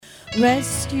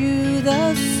rescue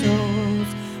the souls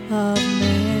of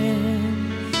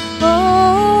men.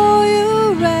 Oh,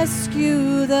 you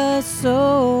rescue the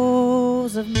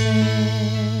souls of men.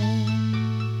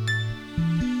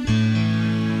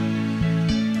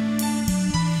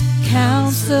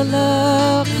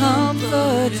 Counselor,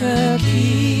 Comforter,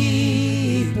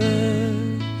 Keeper,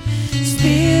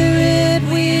 Spirit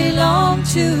we long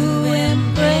to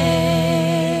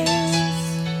embrace.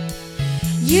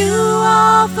 You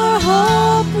offer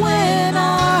hope when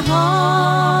our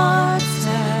hearts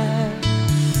have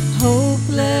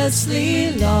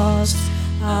hopelessly lost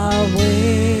our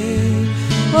way.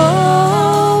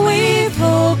 Oh, we've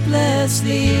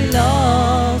hopelessly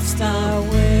lost our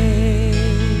way.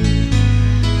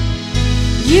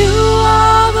 You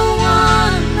are the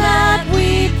one that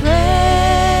we praise.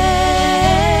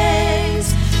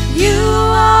 You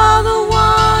are the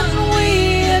one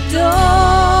we adore.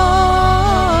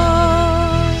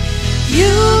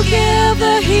 You give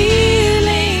the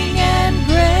healing and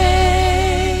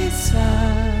grace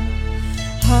our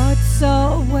hearts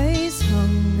always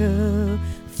hunger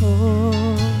for.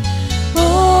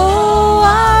 Oh,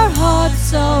 our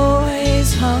hearts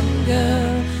always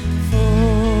hunger for.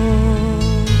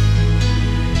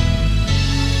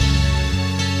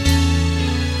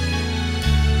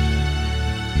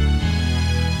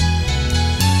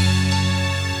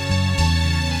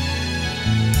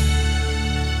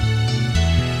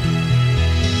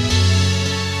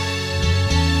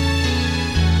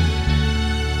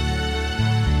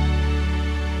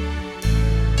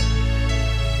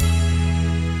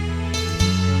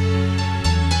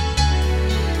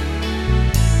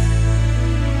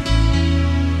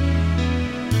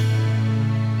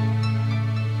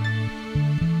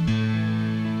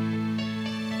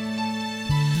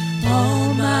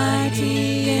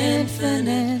 Almighty,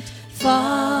 infinite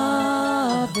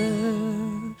Father,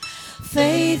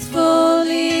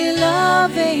 faithfully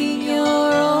loving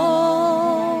your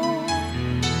own.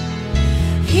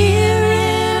 Here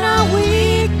in our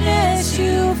weakness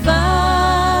you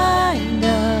find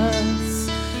us,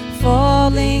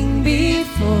 falling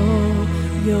before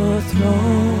your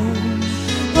throne.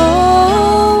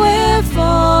 Oh, we're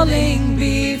falling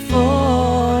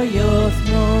before your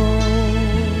throne.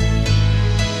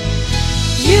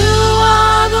 You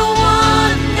are the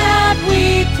one that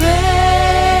we praise.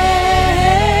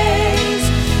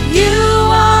 You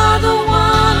are the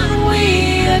one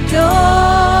we adore.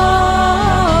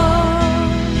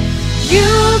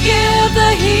 You give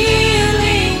the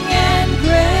healing and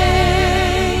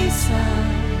grace our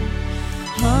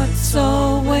hearts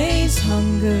always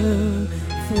hunger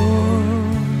for.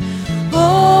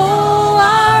 Oh,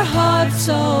 our hearts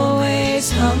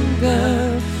always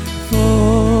hunger for.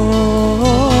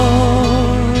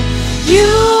 You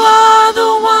are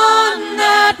the one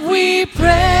that we praise.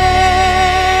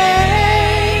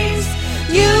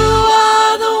 You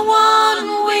are the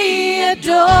one we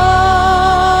adore.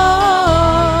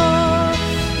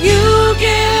 You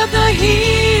give the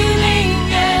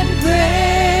healing and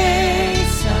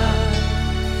grace our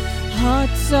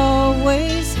hearts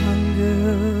always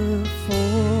hunger for.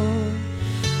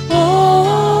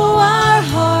 Oh, our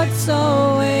hearts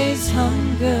always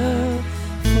hunger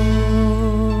for.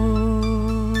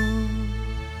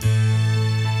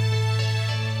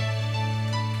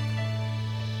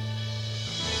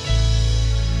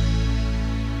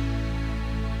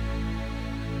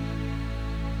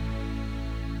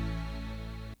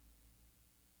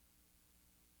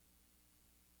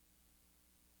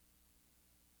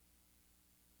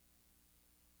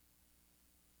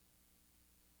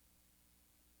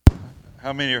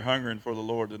 How many are hungering for the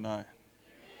Lord tonight?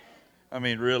 I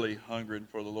mean, really hungering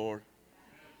for the Lord.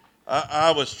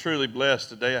 I was truly blessed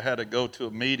today. I had to go to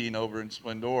a meeting over in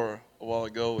Splendora a while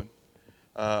ago, and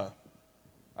I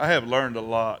have learned a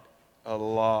lot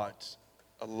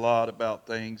about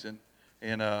things in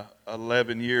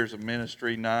 11 years of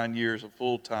ministry, 9 years of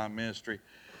full-time ministry.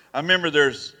 I remember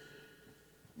there's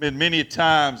been many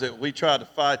times that we try to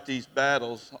fight these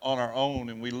battles on our own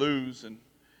and we lose, and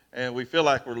we feel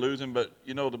like we're losing, but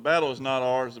you know, the battle is not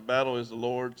ours, the battle is the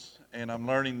Lord's, and I'm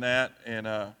learning that. And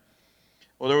well,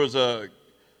 there was a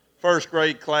first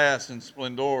grade class in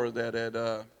Splendora that had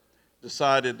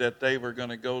decided that they were going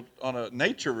to go on a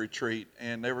nature retreat,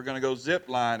 and they were going to go zip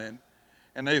lining,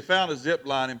 and they found a zip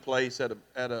lining place at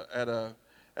a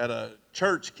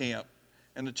church camp,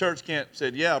 and the church camp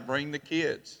said, yeah, bring the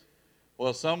kids.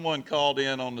 Well, someone called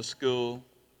in on the school,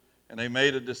 and they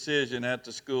made a decision at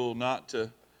the school not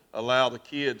to allow the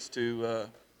kids to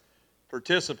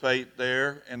participate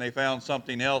there, and they found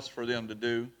something else for them to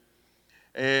do.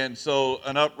 And so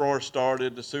an uproar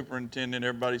started. The superintendent,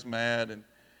 everybody's mad. And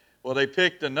well, they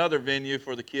picked another venue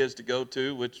for the kids to go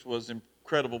to, which was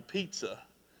Incredible Pizza.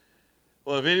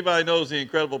 Well, if anybody knows the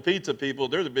Incredible Pizza people,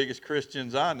 they're the biggest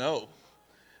Christians I know.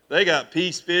 They got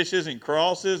peace fishes and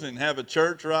crosses and have a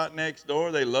church right next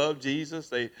door. They love Jesus.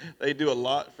 They do a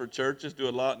lot for churches, do a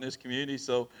lot in this community.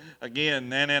 So, again,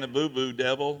 Nana Boo Boo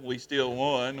Devil, we still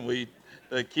won.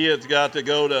 The kids got to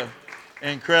go to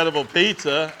Incredible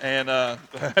Pizza, and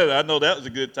I know that was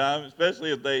a good time,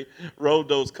 especially if they rode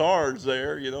those cars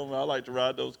there. You know, I like to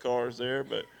ride those cars there.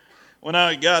 But when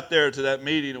I got there to that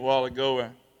meeting a while ago,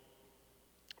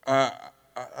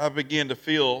 I began to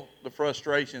feel the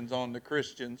frustrations on the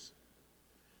Christians.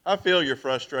 I feel your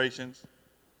frustrations.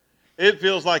 It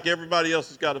feels like everybody else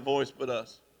has got a voice but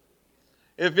us.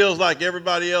 It feels like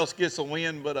everybody else gets a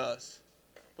win but us.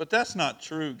 But that's not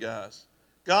true, guys.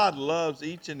 God loves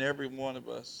each and every one of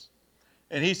us.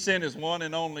 And he sent his one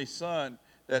and only Son,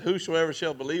 that whosoever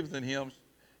shall believe in him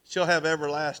shall have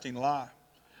everlasting life.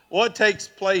 What takes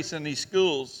place in these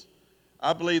schools,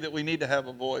 I believe that we need to have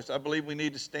a voice. I believe we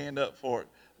need to stand up for it.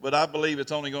 But I believe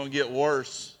it's only going to get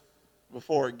worse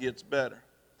before it gets better.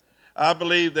 I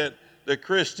believe that the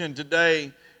Christian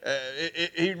today,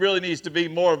 he really needs to be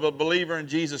more of a believer in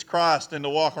Jesus Christ than to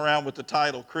walk around with the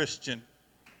title Christian.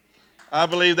 I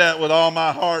believe that with all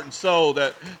my heart and soul,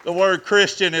 that the word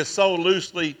Christian is so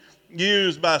loosely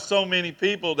used by so many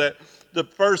people that the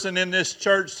person in this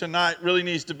church tonight really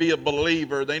needs to be a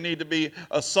believer. They need to be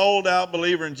a sold out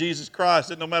believer in Jesus Christ,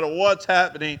 that no matter what's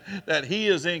happening, that he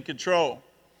is in control.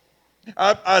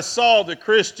 I saw the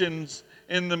Christians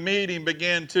in the meeting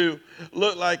begin to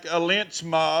look like a lynch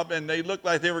mob, and they looked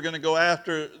like they were going to go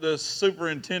after the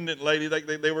superintendent lady. Like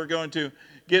they were going to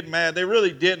get mad. They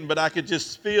really didn't, but I could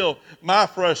just feel my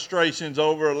frustrations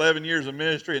over 11 years of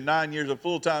ministry and 9 years of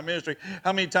full-time ministry.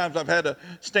 How many times I've had to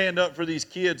stand up for these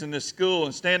kids in this school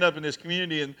and stand up in this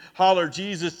community and holler,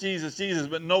 Jesus, Jesus, Jesus,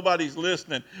 but nobody's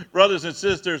listening. Brothers and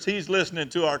sisters, he's listening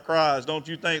to our cries. Don't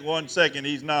you think 1 second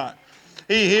he's not?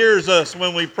 He hears us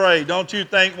when we pray. Don't you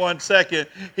think 1 second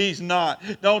he's not.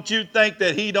 Don't you think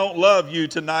that he don't love you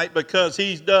tonight, because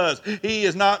he does. He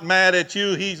is not mad at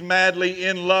you. He's madly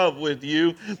in love with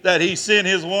you, that he sent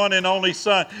his one and only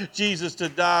Son, Jesus, to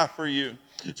die for you.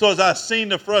 So as I've seen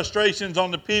the frustrations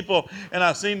on the people, and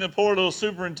I've seen the poor little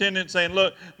superintendent saying,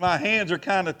 look, my hands are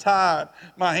kind of tied.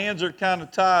 My hands are kind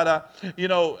of tied.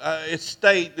 It's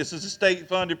state. This is a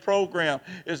state-funded program.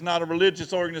 It's not a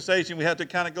religious organization. We have to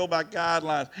kind of go by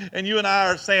guidelines. And you and I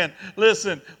are saying,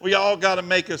 listen, we all got to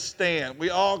make a stand. We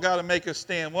all got to make a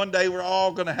stand. One day we're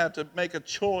all going to have to make a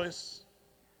choice.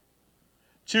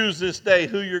 Choose this day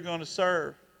who you're going to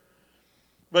serve.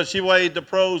 But she weighed the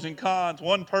pros and cons.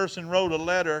 One person wrote a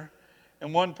letter,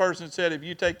 and one person said, if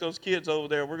you take those kids over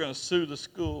there, we're going to sue the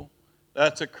school.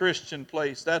 That's a Christian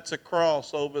place. That's a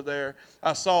cross over there.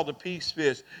 I saw the peace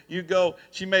fish. You go.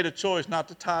 She made a choice not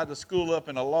to tie the school up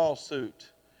in a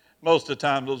lawsuit. Most of the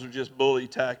time, those are just bully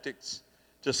tactics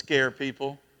to scare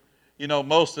people.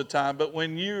 Most of the time. But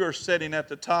when you are sitting at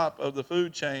the top of the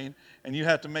food chain and you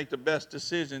have to make the best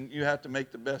decision, you have to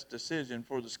make the best decision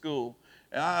for the school.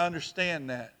 And I understand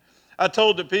that. I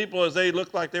told the people as they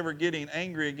looked like they were getting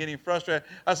angry and getting frustrated,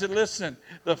 I said, listen,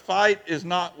 the fight is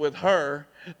not with her.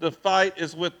 The fight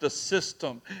is with the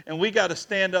system. And we got to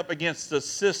stand up against the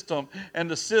system. And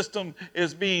the system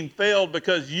is being failed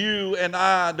because you and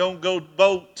I don't go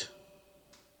vote.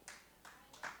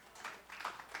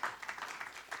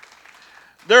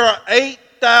 There are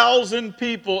 8,000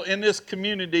 people in this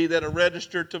community that are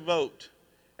registered to vote,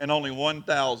 and only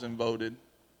 1,000 voted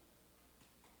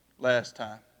last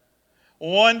time.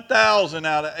 1,000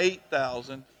 out of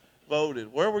 8,000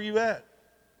 voted. Where were you at?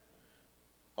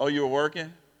 Oh, you were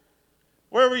working?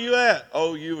 Where were you at?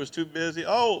 Oh, you was too busy.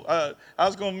 Oh, I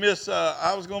was going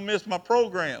to miss my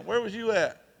program. Where was you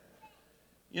at?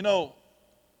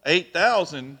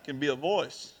 8,000 can be a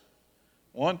voice.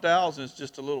 1,000 is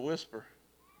just a little whisper.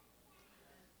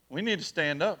 We need to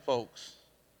stand up, folks.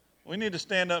 We need to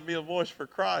stand up and be a voice for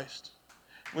Christ.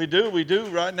 We do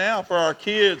right now for our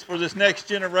kids, for this next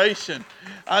generation.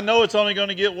 I know it's only going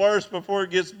to get worse before it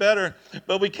gets better,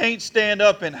 but we can't stand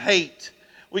up and hate.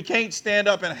 We can't stand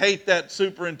up and hate that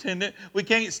superintendent. We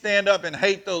can't stand up and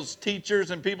hate those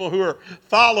teachers and people who are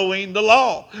following the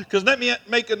law. Because let me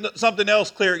make something else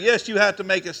clear. Yes, you have to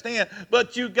make a stand,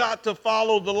 but you got to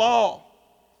follow the law.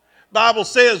 Bible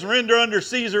says, render unto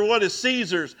Caesar what is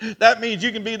Caesar's. That means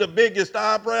you can be the biggest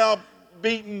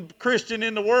eyebrow-beaten Christian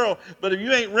in the world, but if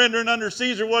you ain't rendering under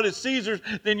Caesar what is Caesar's,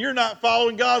 then you're not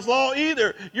following God's law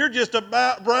either. You're just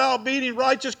a brow-beating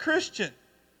righteous Christian.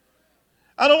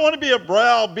 I don't want to be a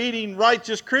brow-beating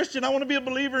righteous Christian. I want to be a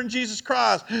believer in Jesus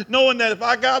Christ, knowing that if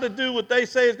I got to do what they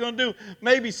say is going to do,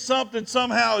 maybe something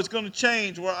somehow is going to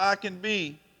change where I can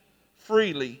be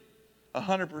freely,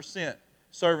 100%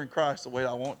 serving Christ the way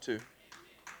I want to.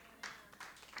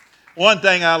 One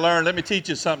thing I learned, let me teach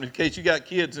you something in case you got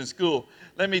kids in school.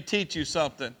 Let me teach you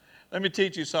something.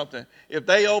 If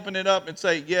they open it up and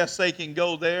say, yes, they can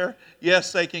go there.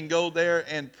 Yes, they can go there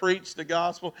and preach the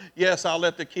gospel. Yes, I'll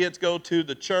let the kids go to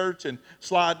the church and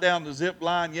slide down the zip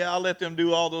line. Yeah, I'll let them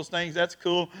do all those things. That's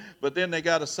cool. But then they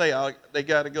got to say, they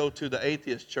got to go to the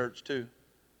atheist church too.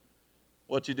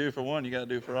 What you do for one, you got to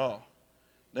do for all.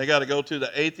 They got to go to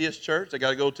the atheist church. They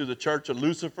got to go to the church of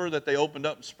Lucifer that they opened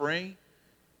up in spring.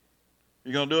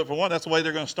 You're going to do it for one. That's the way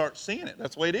they're going to start seeing it.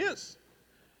 That's the way it is.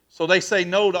 So they say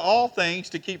no to all things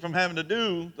to keep from having to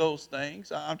do those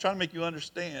things. I'm trying to make you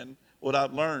understand what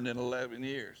I've learned in 11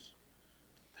 years.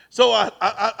 So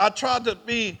I tried to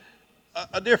be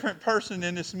a different person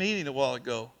in this meeting a while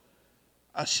ago.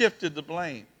 I shifted the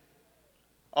blame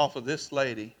off of this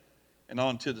lady and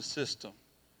onto the system.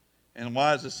 And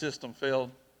why has the system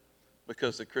failed?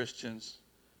 Because the Christians,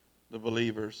 the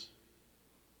believers,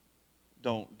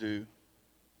 don't do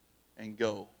and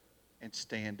go and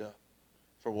stand up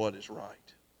for what is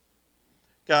right.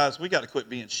 Guys, we got to quit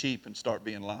being sheep and start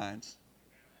being lions.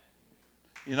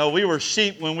 You know, we were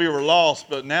sheep when we were lost,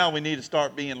 but now we need to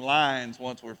start being lions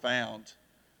once we're found.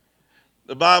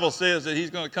 The Bible says that he's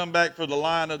going to come back for the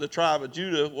Lion of the tribe of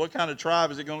Judah. What kind of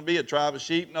tribe is it going to be? A tribe of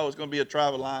sheep? No, it's going to be a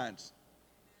tribe of lions.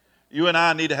 You and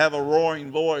I need to have a roaring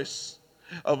voice.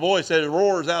 A voice that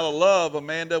roars out of love,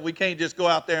 Amanda. We can't just go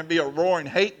out there and be a roaring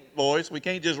hate voice. We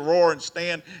can't just roar and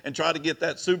stand and try to get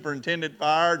that superintendent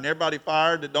fired and everybody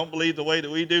fired that don't believe the way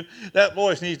that we do. That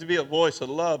voice needs to be a voice of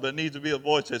love, but it needs to be a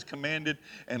voice that's commanded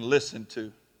and listened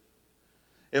to.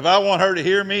 If I want her to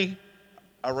hear me,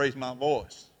 I raise my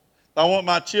voice. If I want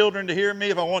my children to hear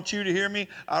me, if I want you to hear me,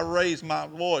 I raise my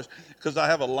voice because I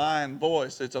have a lion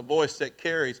voice. It's a voice that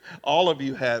carries. All of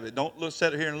you have it. Don't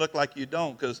sit here and look like you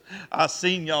don't, because I've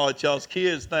seen y'all at y'all's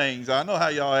kids' things. I know how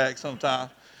y'all act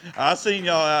sometimes. I've seen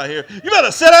y'all out here. You better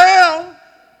sit down.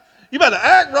 You better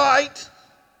act right.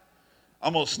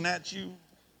 I'm going to snatch you.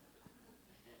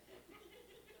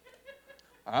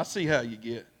 I see how you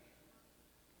get.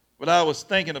 But I was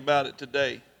thinking about it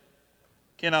today.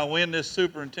 Can I win this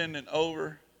superintendent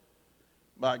over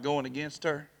by going against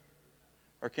her?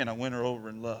 Or can I win her over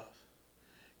in love?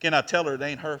 Can I tell her it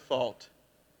ain't her fault?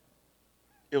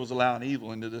 It was allowing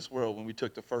evil into this world when we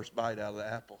took the first bite out of the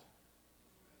apple.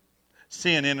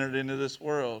 Sin entered into this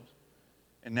world,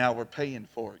 and now we're paying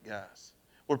for it, guys.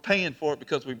 We're paying for it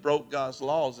because we broke God's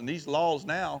laws, and these laws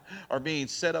now are being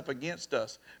set up against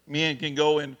us. Men can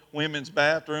go in women's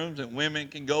bathrooms, and women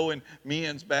can go in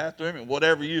men's bathroom, and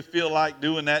whatever you feel like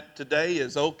doing that today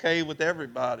is okay with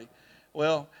everybody.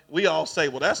 Well, we all say,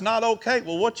 well, that's not okay.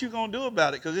 Well, what you going to do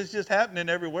about it? Because it's just happening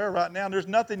everywhere right now, and there's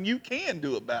nothing you can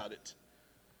do about it,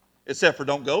 except for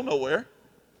don't go nowhere.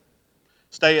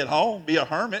 Stay at home, be a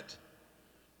hermit,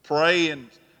 pray,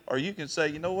 or you can say,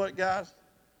 you know what, guys?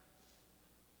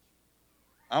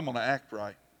 I'm going to act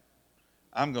right.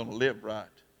 I'm going to live right.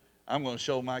 I'm going to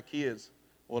show my kids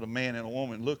what a man and a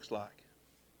woman looks like.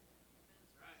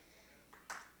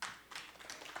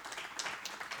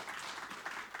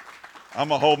 I'm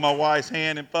going to hold my wife's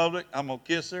hand in public. I'm going to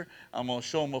kiss her. I'm going to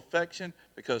show them affection,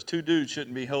 because two dudes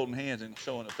shouldn't be holding hands and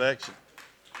showing affection.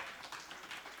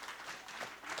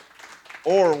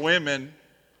 Or women.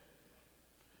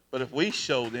 But if we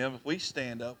show them, if we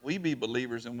stand up, we be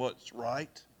believers in what's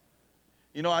right.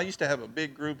 You know, I used to have a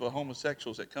big group of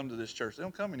homosexuals that come to this church. They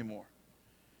don't come anymore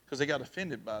because they got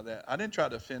offended by that. I didn't try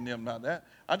to offend them by that.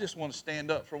 I just want to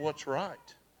stand up for what's right.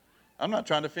 I'm not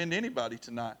trying to offend anybody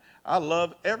tonight. I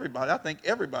love everybody. I think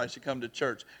everybody should come to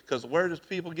church, because where does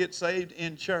people get saved?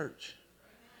 In church.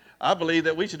 I believe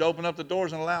that we should open up the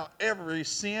doors and allow every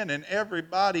sin and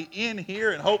everybody in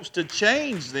here in hopes to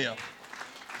change them.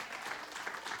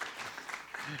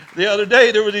 The other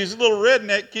day, there were these little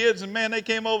redneck kids, and man, they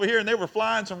came over here, and they were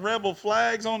flying some rebel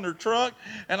flags on their truck,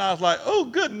 and I was like, oh,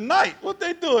 good night. What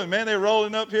they doing, man? They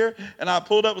rolling up here, and I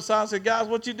pulled up beside and said, guys,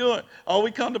 what you doing? Oh,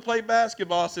 we come to play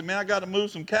basketball. I said, man, I got to move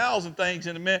some cows and things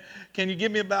in a minute. Can you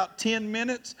give me about 10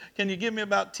 minutes? Can you give me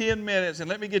about 10 minutes, and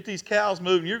let me get these cows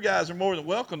moving? You guys are more than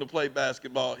welcome to play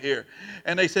basketball here.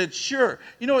 And they said, sure.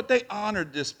 You know what? They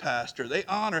honored this pastor. They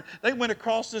went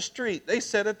across the street. They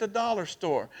sat at the dollar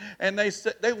store, and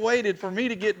they waited for me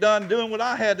to get done doing what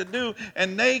I had to do,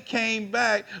 and they came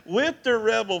back with their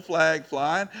rebel flag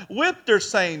flying, with their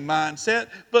same mindset,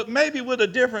 but maybe with a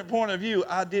different point of view.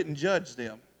 I didn't judge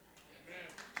them.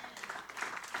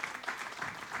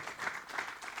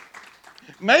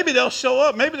 Maybe they'll show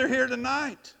up. Maybe they're here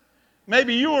tonight.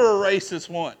 Maybe you were a racist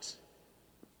once.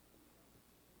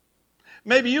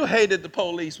 Maybe you hated the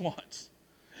police once.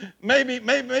 Maybe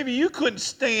you couldn't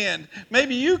stand,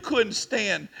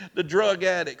 the drug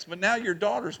addicts, but now your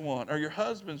daughter's one, or your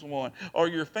husband's one, or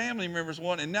your family member's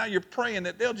one, and now you're praying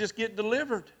that they'll just get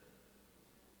delivered.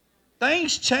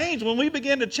 Things change when we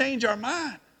begin to change our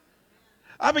mind.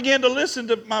 I began to listen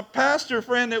to my pastor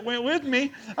friend that went with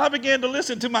me. I began to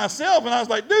listen to myself, and I was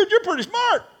like, dude, you're pretty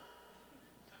smart.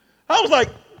 I was like,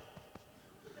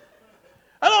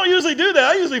 I don't usually do that.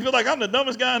 I usually feel like I'm the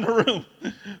dumbest guy in the room.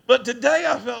 But today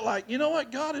I felt like, you know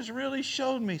what? God has really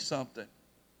showed me something.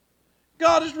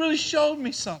 God has really showed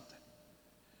me something.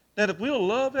 That if we'll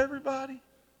love everybody,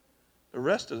 the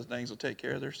rest of the things will take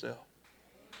care of themselves.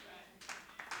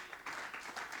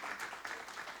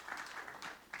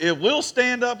 If we'll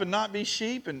stand up and not be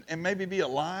sheep and maybe be a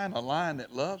lion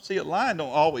that loves. See, a lion don't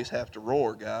always have to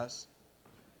roar, guys.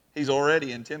 He's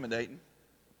already intimidating.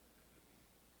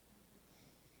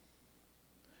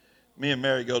 Me and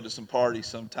Mary go to some parties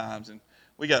sometimes, and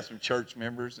we got some church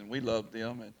members, and we love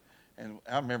them. And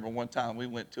I remember one time we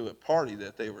went to a party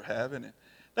that they were having, and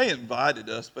they invited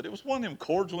us, but it was one of them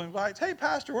cordial invites. Hey,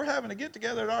 Pastor, we're having a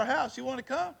get-together at our house. You want to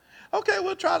come? Okay,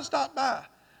 we'll try to stop by.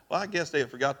 Well, I guess they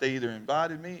forgot they either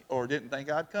invited me or didn't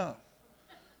think I'd come.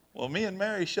 Well, me and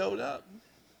Mary showed up.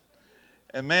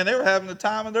 And, man, they were having the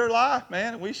time of their life,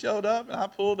 man. And we showed up, and I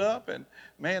pulled up, and,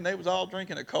 man, they was all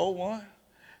drinking a cold one.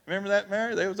 Remember that,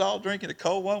 Mary? They was all drinking a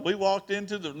cold one. We walked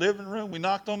into the living room. We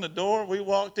knocked on the door. We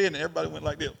walked in, and everybody went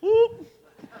like this. Whoop.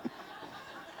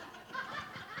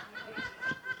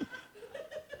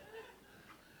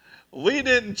 We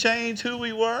didn't change who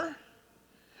we were.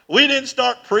 We didn't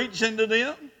start preaching to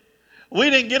them. We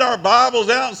didn't get our Bibles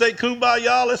out and say,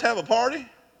 kumbaya, let's have a party.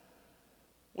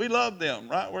 We loved them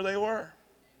right where they were.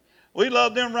 We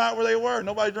loved them right where they were.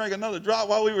 Nobody drank another drop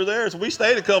while we were there, so we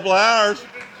stayed a couple of hours.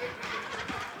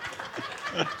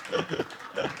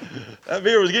 That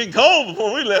beer was getting cold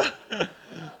before we left.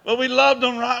 But we loved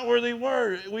them right where they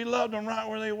were. We loved them right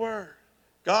where they were.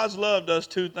 God's love does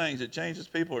two things. It changes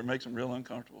people or it makes them real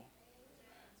uncomfortable.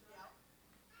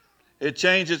 It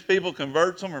changes people,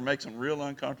 converts them, or makes them real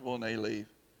uncomfortable and they leave.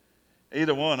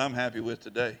 Either one I'm happy with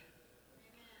today.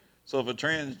 So if a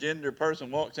transgender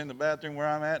person walks in the bathroom where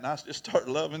I'm at and I just start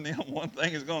loving them, one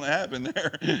thing is going to happen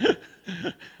there.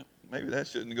 Maybe that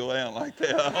shouldn't go down like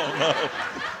that. I don't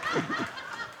know.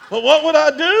 But what would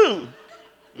I do?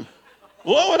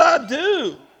 What would I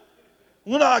do?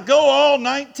 Would I go all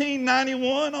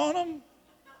 1991 on them?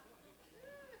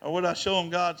 Or would I show them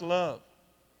God's love?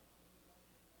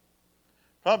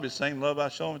 Probably the same love I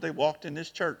show them if they walked in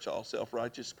this church, all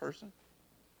self-righteous person.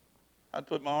 I'd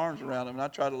put my arms around them and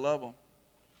I'd try to love them.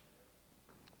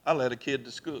 I led a kid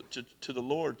to school to the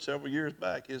Lord several years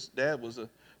back. His dad was a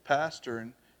pastor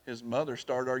and his mother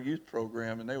started our youth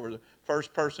program, and they were the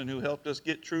first person who helped us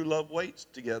get True Love weights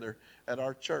together at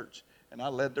our church. And I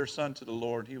led their son to the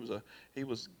Lord. He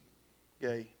was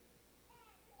gay.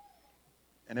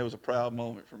 And it was a proud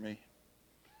moment for me.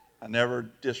 I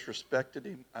never disrespected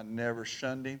him. I never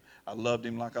shunned him. I loved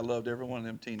him like I loved every one of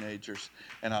them teenagers.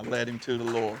 And I led him to the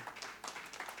Lord.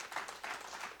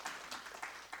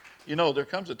 You know, there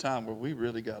comes a time where we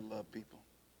really got to love people.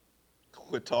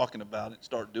 Quit talking about it and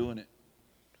start doing it.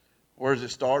 Where does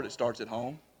it start? It starts at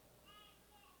home.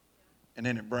 And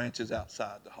then it branches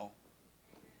outside the home.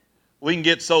 We can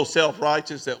get so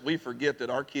self-righteous that we forget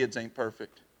that our kids ain't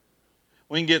perfect.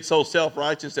 We can get so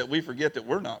self-righteous that we forget that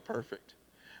we're not perfect.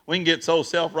 We can get so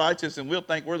self-righteous and we'll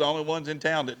think we're the only ones in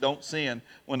town that don't sin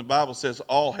when the Bible says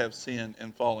all have sinned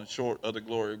and fallen short of the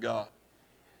glory of God.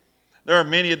 There are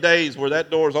many days where that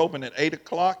door is open at 8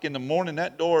 o'clock in the morning.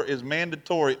 That door is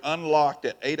mandatory unlocked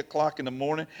at 8 o'clock in the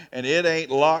morning, and it ain't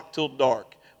locked till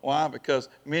dark. Why? Because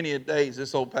many a days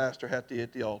this old pastor had to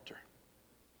hit the altar.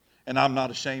 And I'm not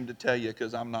ashamed to tell you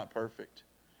because I'm not perfect.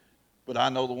 But I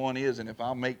know the one is, and if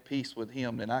I'll make peace with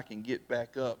him, then I can get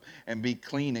back up and be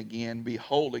clean again, be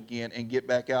whole again, and get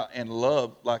back out and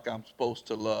love like I'm supposed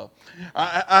to love.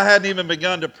 I hadn't even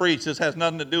begun to preach. This has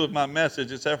nothing to do with my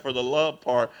message except for the love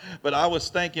part. But I was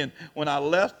thinking, when I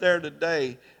left there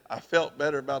today, I felt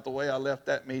better about the way I left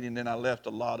that meeting than I left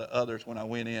a lot of others when I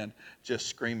went in just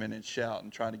screaming and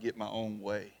shouting, trying to get my own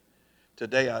way.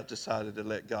 Today I decided to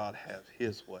let God have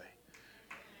his way.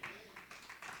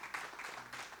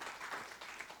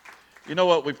 You know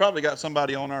what? We probably got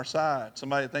somebody on our side.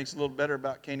 Somebody that thinks a little better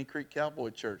about Caney Creek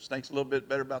Cowboy Church. Thinks a little bit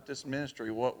better about this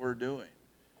ministry, what we're doing.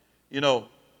 You know,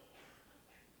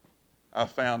 I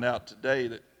found out today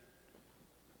that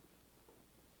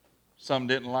Some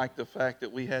didn't like the fact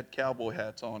that we had cowboy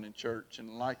hats on in church,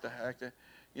 and liked the fact that,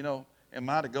 am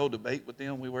I to go debate with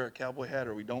them? We wear a cowboy hat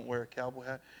or we don't wear a cowboy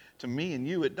hat? To me and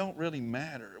you, it don't really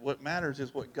matter. What matters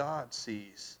is what God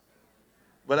sees.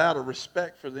 But out of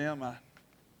respect for them,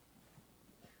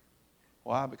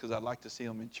 why? Because I'd like to see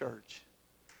them in church.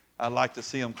 I'd like to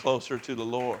see them closer to the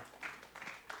Lord.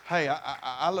 Hey,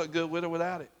 I look good with or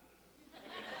without it.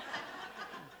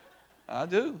 I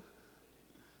do.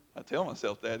 I tell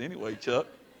myself that anyway, Chuck.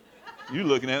 You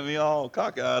looking at me all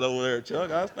cockeyed over there, Chuck.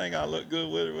 I think I look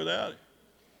good with or without it.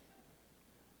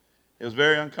 It was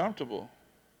very uncomfortable,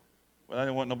 but I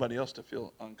didn't want nobody else to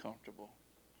feel uncomfortable.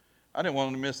 I didn't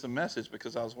want them to miss the message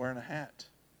because I was wearing a hat.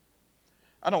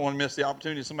 I don't want to miss the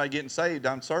opportunity of somebody getting saved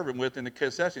I'm serving with in the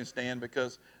concession stand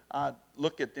because I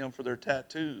look at them for their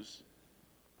tattoos.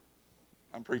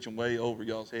 I'm preaching way over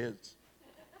y'all's heads.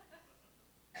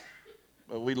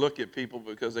 But we look at people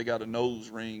because they got a nose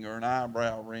ring or an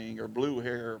eyebrow ring or blue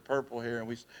hair or purple hair, and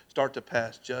we start to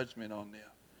pass judgment on them.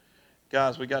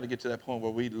 Guys, we got to get to that point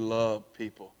where we love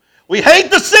people. We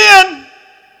hate the sin.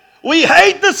 We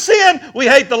hate the sin. We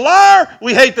hate the liar.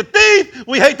 We hate the thief.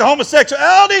 We hate the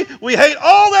homosexuality. We hate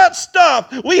all that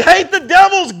stuff. We hate the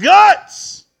devil's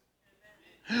guts.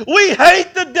 We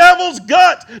hate the devil's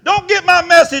guts. Don't get my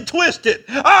message twisted.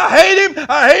 I hate him.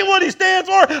 I hate what he stands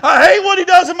for. I hate what he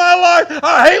does in my life.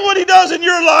 I hate what he does in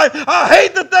your life. I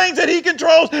hate the things that he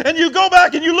controls. And you go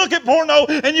back and you look at porno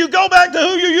and you go back to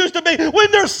who you used to be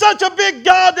when there's such a big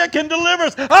God that can deliver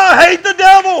us. I hate the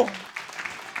devil.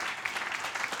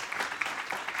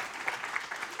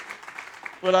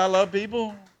 But I love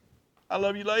people. I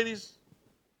love you ladies.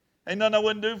 Ain't nothing I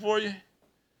wouldn't do for you.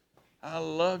 I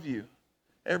love you.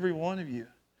 Every one of you.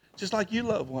 Just like you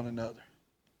love one another.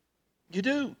 You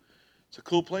do. It's a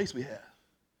cool place we have.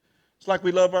 It's like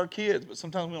we love our kids, but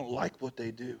sometimes we don't like what they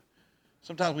do.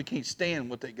 Sometimes we can't stand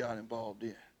what they got involved in.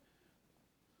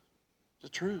 It's the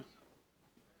truth.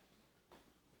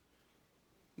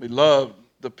 We love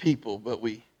the people, but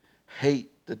we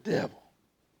hate the devil.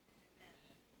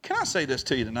 Can I say this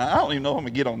to you tonight? I don't even know if I'm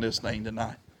going to get on this thing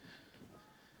tonight.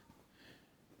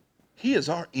 He is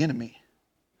our enemy.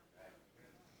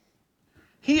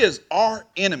 He is our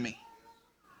enemy.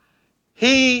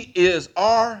 He is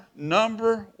our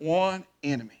number one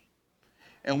enemy.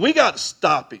 And we got to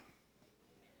stop him.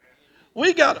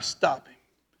 We got to stop him.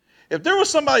 If there was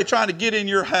somebody trying to get in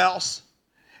your house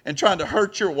and trying to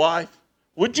hurt your wife,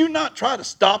 would you not try to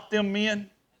stop them men?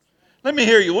 Let me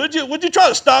hear you. Would you try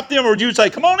to stop them, or would you say,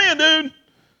 come on in, dude.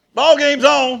 Ball game's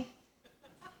on.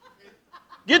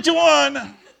 Get you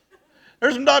one.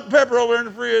 There's some Dr. Pepper over there in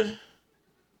the fridge.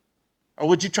 Or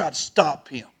would you try to stop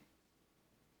him?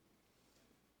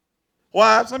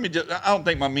 Wives, I don't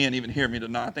think my men even hear me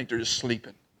tonight. I think they're just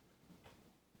sleeping.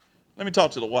 Let me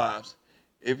talk to the wives.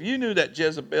 If you knew that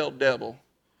Jezebel devil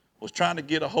was trying to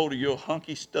get a hold of your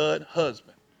hunky stud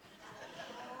husband,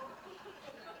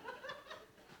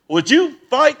 would you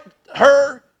fight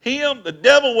her, him, the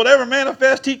devil, whatever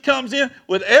manifest he comes in,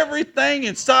 with everything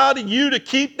inside of you to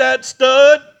keep that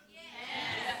stud?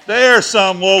 Yes. There's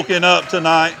some woken up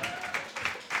tonight.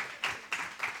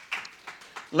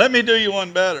 Let me do you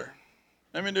one better.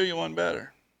 Let me do you one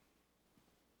better.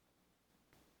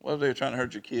 What if they were trying to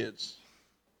hurt your kids?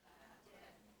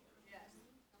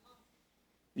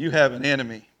 You have an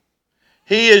enemy.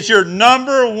 He is your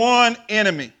number one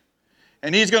enemy.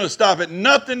 And he's going to stop at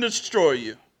nothing to destroy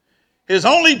you. His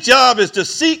only job is to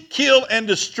seek, kill, and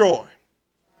destroy.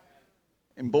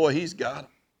 And boy, he's got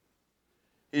them.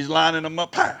 He's lining them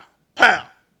up. Pow, pow,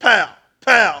 pow,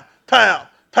 pow, pow,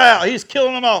 pow. He's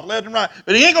killing them off left and right.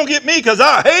 But he ain't going to get me because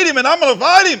I hate him and I'm going to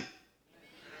fight him.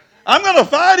 I'm going to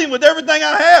fight him with everything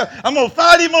I have. I'm going to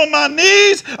fight him on my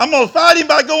knees. I'm going to fight him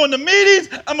by going to meetings.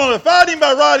 I'm going to fight him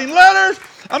by writing letters.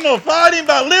 I'm going to fight him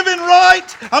by living right.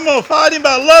 I'm going to fight him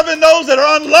by loving those that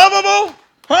are unlovable.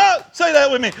 Huh? Say that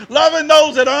with me. Loving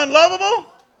those that are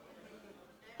unlovable.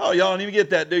 Oh, y'all don't even get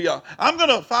that, do y'all? I'm going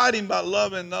to fight him by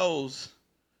loving those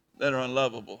that are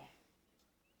unlovable.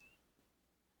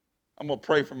 I'm going to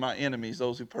pray for my enemies,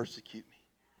 those who persecute me.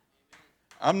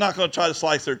 I'm not going to try to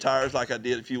slice their tires like I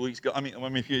did a few weeks ago. I mean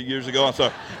a few years ago.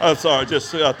 I'm sorry.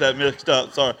 Just got that mixed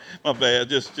up. Sorry. My bad.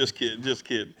 Just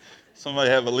kidding.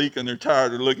 Somebody have a leak in their tire.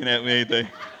 They're looking at me, anything.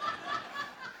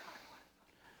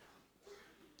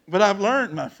 But I've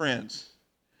learned, my friends,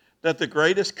 that the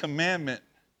greatest commandment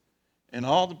in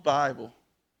all the Bible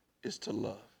is to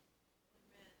love.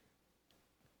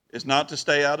 It's not to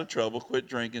stay out of trouble, quit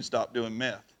drinking, stop doing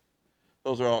meth.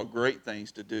 Those are all great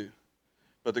things to do.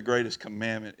 But the greatest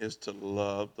commandment is to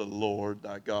love the Lord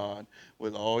thy God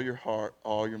with all your heart,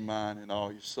 all your mind, and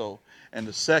all your soul. And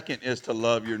the second is to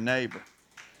love your neighbor.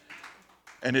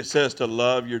 And it says to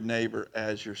love your neighbor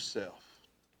as yourself.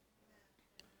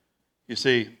 You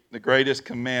see, the greatest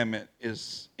commandment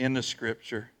is in the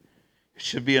Scripture. It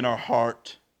should be in our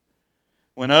heart.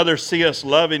 When others see us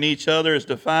loving each other as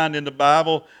defined in the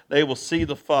Bible, they will see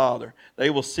the Father.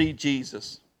 They will see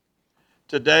Jesus.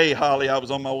 Today, Holly, I was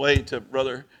on my way to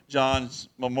Brother John's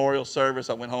memorial service.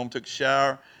 I went home, took a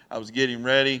shower. I was getting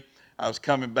ready. I was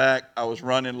coming back. I was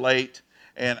running late,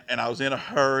 and I was in a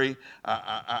hurry.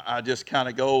 I just kind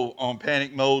of go on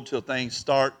panic mode till things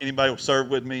start. Anybody who serve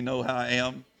with me know how I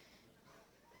am.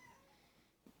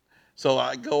 So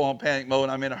I go on panic mode,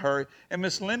 and I'm in a hurry. And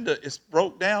Miss Linda is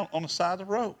broke down on the side of the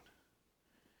road.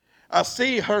 I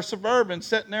see her Suburban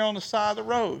sitting there on the side of the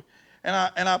road. And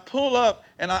I pull up,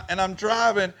 and I'm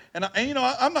driving, and you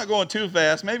know, I'm not going too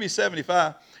fast, maybe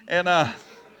 75, and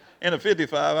in a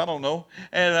 55, I don't know.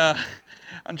 And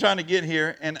I'm trying to get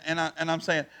here, and I'm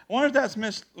saying, I wonder if that's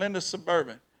Miss Linda's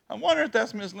Suburban. I wonder if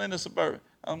that's Miss Linda's Suburban.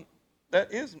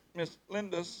 That is Miss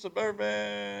Linda's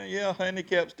Suburban. Yeah,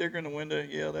 handicap sticker in the window.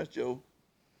 Yeah, that's Joe.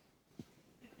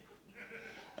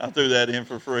 I threw that in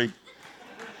for free.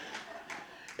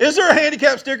 Is there a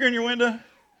handicap sticker in your window?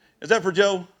 Is that for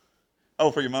Joe? Oh,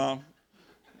 for your mom?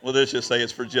 Well, let's just say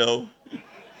it's for Joe.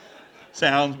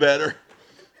 Sounds better.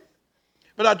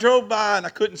 But I drove by and I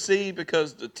couldn't see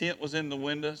because the tint was in the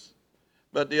windows.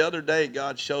 But the other day,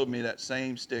 God showed me that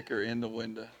same sticker in the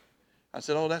window. I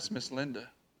said, oh, that's Miss Linda.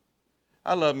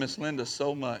 I love Miss Linda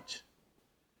so much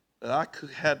that I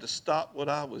had to stop what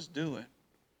I was doing,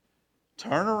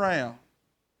 turn around,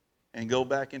 and go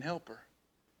back and help her.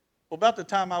 Well, about the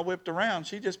time I whipped around,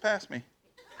 she just passed me.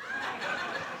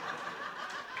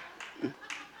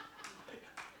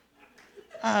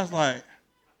 I was like,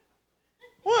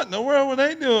 what in the world were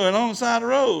they doing on the side of the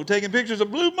road? Taking pictures of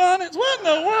blue bonnets? What in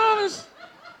the world is...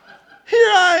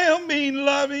 Here I am being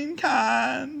loving,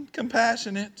 kind,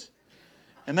 compassionate.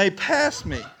 And they passed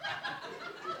me.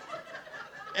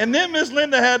 And then Miss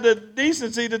Linda had the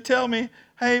decency to tell me,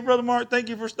 hey, Brother Mark, thank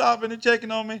you for stopping and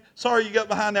checking on me. Sorry you got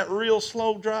behind that real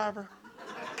slow driver.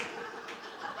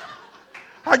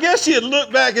 I guess she had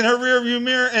looked back in her rearview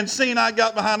mirror and seen I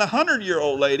got behind a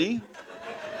 100-year-old lady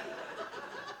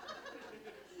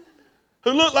who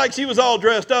looked like she was all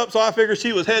dressed up, so I figured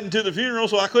she was heading to the funeral,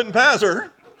 so I couldn't pass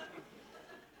her.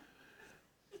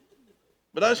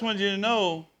 But I just wanted you to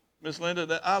know, Miss Linda,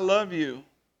 that I love you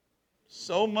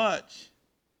so much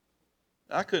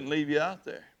I couldn't leave you out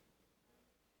there.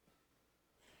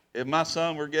 If my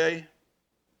son were gay,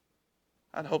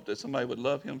 I'd hope that somebody would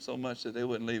love him so much that they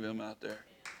wouldn't leave him out there.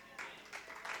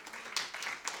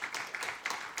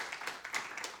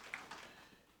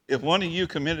 If one of you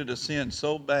committed a sin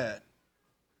so bad,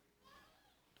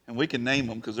 and we can name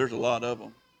them because there's a lot of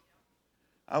them,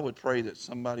 I would pray that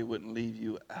somebody wouldn't leave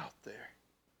you out there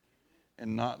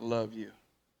and not love you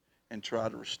and try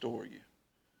to restore you.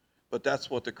 But that's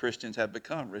what the Christians have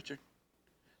become, Richard.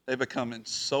 They're becoming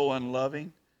so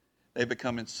unloving. They're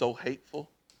becoming so hateful.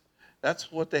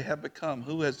 That's what they have become.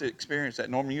 Who has experienced that?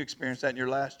 Norman, you experienced that in your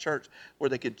last church where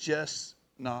they could just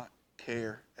not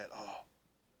care at all.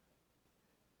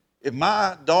 If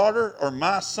my daughter or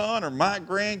my son or my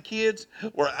grandkids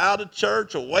were out of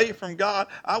church, away from God,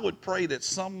 I would pray that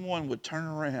someone would turn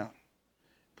around,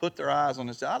 put their eyes on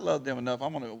this. I love them enough.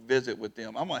 I'm going to go visit with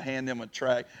them. I'm going to hand them a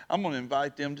tract. I'm going to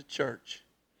invite them to church.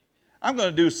 I'm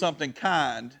going to do something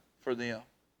kind for them.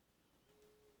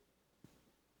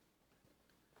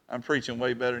 I'm preaching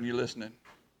way better than you're listening.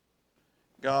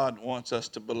 God wants us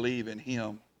to believe in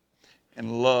Him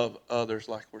and love others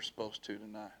like we're supposed to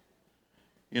tonight.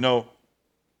 You know,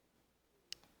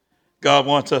 God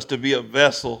wants us to be a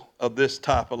vessel of this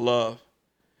type of love.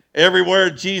 Everywhere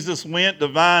Jesus went,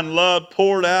 divine love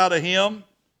poured out of Him.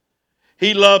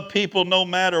 He loved people no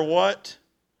matter what.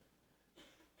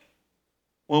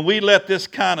 When we let this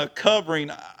kind of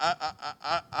covering,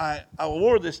 I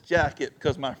wore this jacket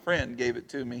because my friend gave it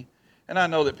to me. And I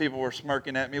know that people were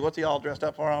smirking at me. What's he all dressed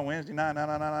up for on Wednesday night? No.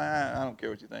 I don't care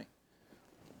what you think.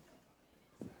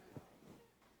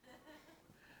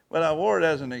 But I wore it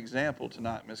as an example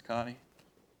tonight, Miss Connie.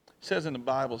 It says in the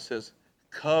Bible, it says,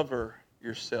 cover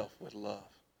yourself with love.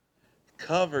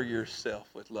 Cover yourself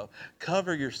with love.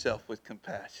 Cover yourself with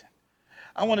compassion.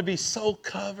 I want to be so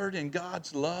covered in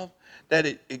God's love that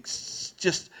it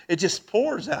just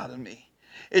pours out of me.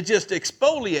 It just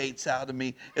exfoliates out of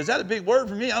me. Is that a big word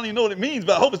for me? I don't even know what it means,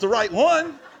 but I hope it's the right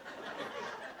one.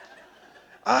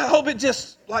 I hope it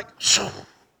just like...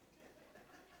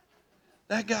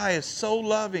 That guy is so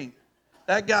loving.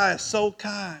 That guy is so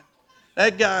kind.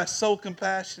 That guy is so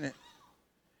compassionate.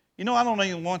 You know, I don't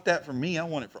even want that for me. I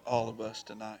want it for all of us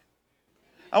tonight.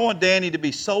 I want Danny to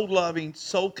be so loving,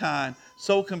 so kind,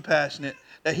 so compassionate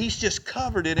that he's just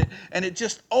covered in it and it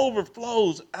just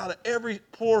overflows out of every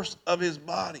pore of his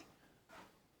body.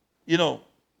 You know,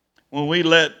 when we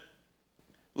let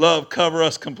love cover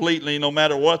us completely, no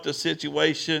matter what the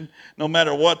situation, no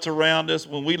matter what's around us,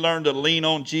 when we learn to lean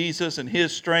on Jesus and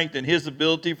his strength and his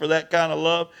ability for that kind of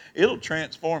love, it'll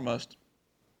transform us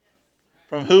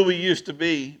from who we used to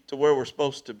be to where we're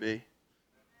supposed to be.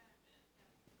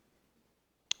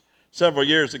 Several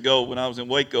years ago when I was in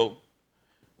Waco,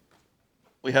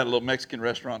 we had a little Mexican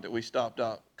restaurant that we stopped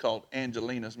out called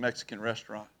Angelina's Mexican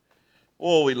Restaurant.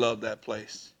 Oh, we loved that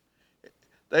place.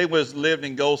 They lived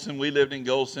in Golson. We lived in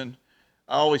Golson.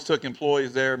 I always took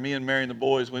employees there. Me and Mary and the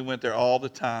boys, we went there all the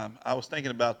time. I was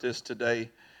thinking about this today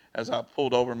as I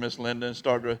pulled over Miss Linda and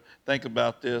started to think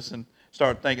about this and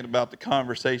started thinking about the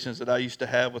conversations that I used to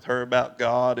have with her about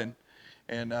God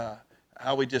and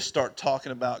how we just start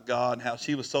talking about God and how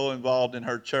she was so involved in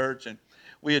her church and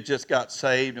we had just got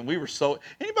saved and we were so.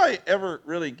 Anybody ever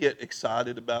really get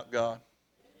excited about God?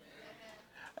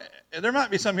 And there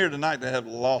might be some here tonight that have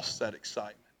lost that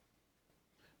excitement.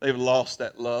 They've lost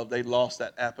that love. They've lost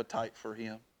that appetite for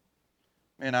him.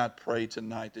 Man, I'd pray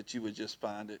tonight that you would just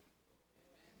find it.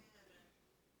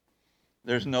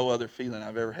 There's no other feeling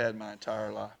I've ever had in my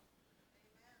entire life.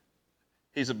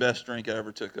 He's the best drink I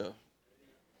ever took of.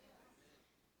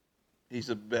 He's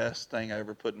the best thing I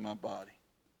ever put in my body.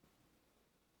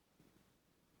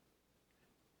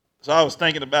 So I was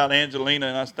thinking about Angelina,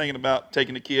 and I was thinking about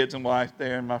taking the kids and wife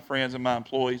there and my friends and my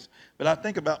employees. But I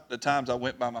think about the times I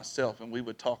went by myself, and we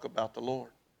would talk about the Lord.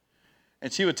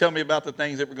 And she would tell me about the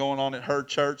things that were going on at her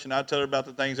church, and I'd tell her about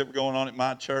the things that were going on at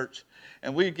my church.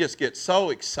 And we'd just get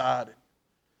so excited.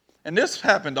 And this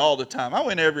happened all the time. I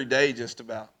went every day just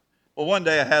about. Well, one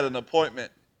day I had an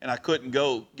appointment, and I couldn't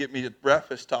go get me a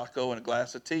breakfast taco and a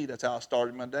glass of tea. That's how I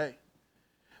started my day.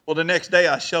 Well, the next day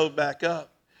I showed back up,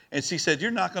 and she said,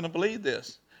 "You're not going to believe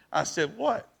this." I said,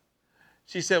 "What?"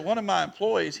 She said, "One of my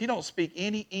employees, he don't speak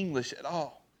any English at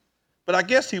all. But I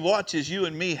guess he watches you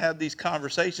and me have these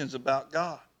conversations about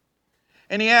God.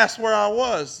 And he asked where I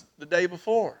was the day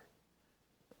before."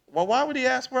 Well, why would he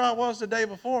ask where I was the day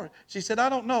before? She said, "I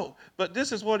don't know. But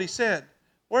this is what he said.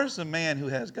 Where's the man who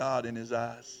has God in his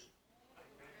eyes?"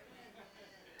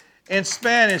 In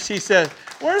Spanish, he said,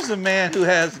 "Where's the man who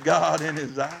has God in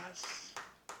his eyes?"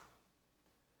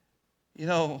 You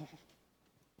know,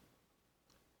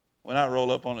 when I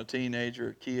roll up on a teenager,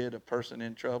 a kid, a person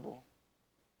in trouble,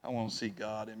 I want to see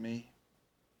God in me.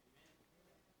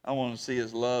 I want to see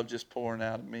his love just pouring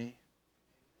out of me.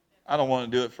 I don't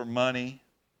want to do it for money.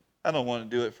 I don't want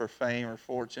to do it for fame or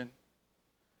fortune.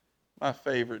 My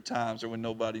favorite times are when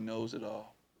nobody knows it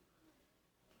all.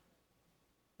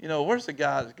 You know, where's the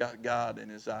guy that's got God in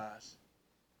his eyes?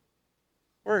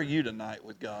 Where are you tonight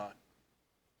with God?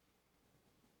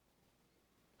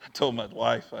 I told my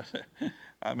wife,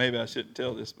 maybe I shouldn't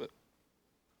tell this, but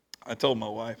I told my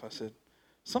wife, I said,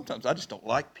 sometimes I just don't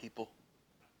like people.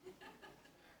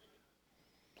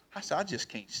 I said, I just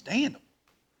can't stand them.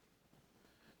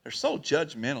 They're so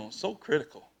judgmental, so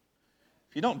critical.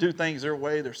 If you don't do things their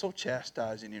way, they're so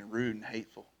chastising and rude and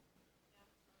hateful.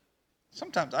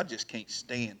 Sometimes I just can't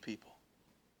stand people.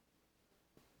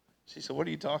 She said, "What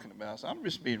are you talking about?" I said, "I'm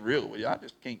just being real with you. I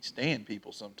just can't stand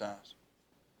people sometimes.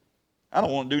 I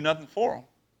don't want to do nothing for them.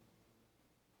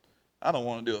 I don't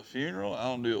want to do a funeral. I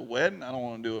don't do a wedding. I don't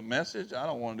want to do a message. I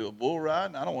don't want to do a bull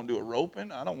riding. I don't want to do a roping.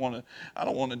 I don't want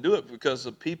to do it because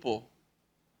of people.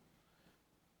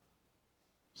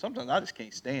 Sometimes I just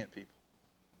can't stand people."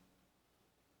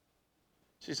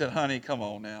 She said, "Honey, come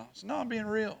on now." I said, "No, I'm being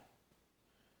real.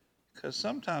 Because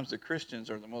sometimes the Christians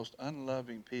are the most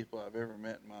unloving people I've ever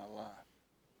met in my life.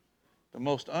 The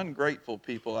most ungrateful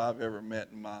people I've ever met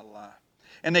in my life.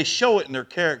 And they show it in their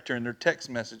character and their text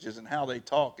messages and how they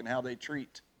talk and how they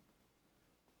treat.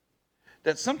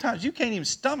 That sometimes you can't even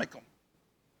stomach them.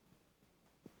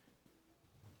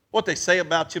 What they say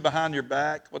about you behind your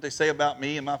back, what they say about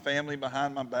me and my family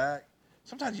behind my back.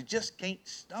 Sometimes you just can't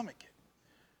stomach it.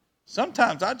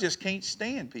 Sometimes I just can't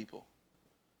stand people.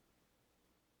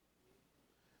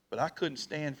 But I couldn't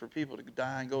stand for people to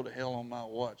die and go to hell on my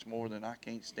watch more than I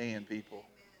can't stand people.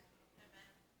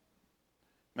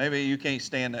 Maybe you can't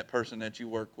stand that person that you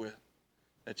work with,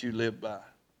 that you live by,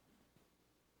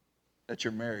 that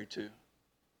you're married to.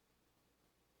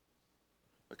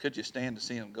 But could you stand to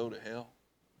see them go to hell?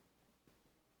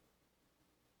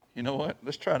 You know what?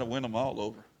 Let's try to win them all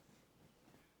over.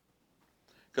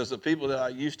 Because the people that I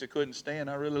used to couldn't stand,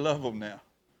 I really love them now.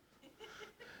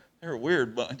 They're a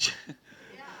weird bunch.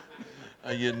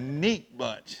 A unique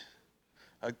bunch.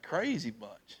 A crazy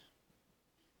bunch.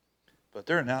 But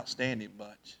they're an outstanding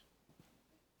bunch.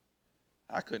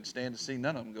 I couldn't stand to see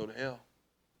none of them go to hell.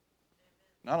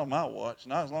 Not on my watch.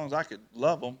 Not as long as I could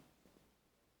love them.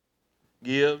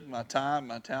 Give my time,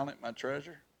 my talent, my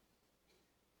treasure.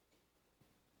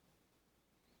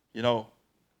 You know,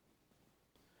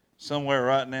 somewhere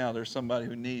right now there's somebody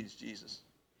who needs Jesus.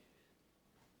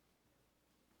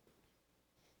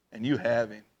 And you have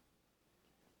him.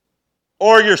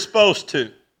 Or you're supposed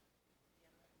to.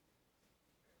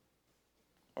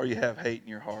 Or you have hate in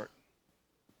your heart.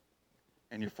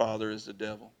 And your father is the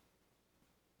devil.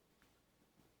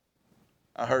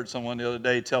 I heard someone the other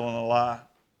day telling a lie.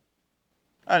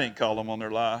 I didn't call them on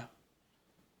their lie.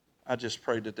 I just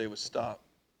prayed that they would stop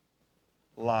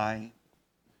lying.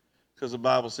 Because the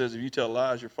Bible says if you tell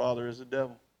lies, your father is the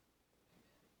devil.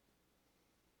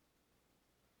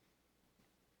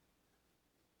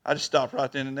 I just stopped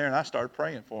right then and there and I started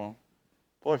praying for them.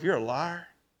 Boy, if you're a liar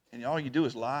and all you do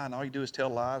is lie and all you do is tell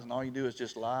lies and all you do is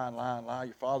just lie and lie and lie,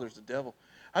 your father's the devil.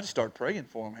 I just started praying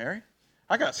for them, Harry.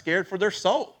 I got scared for their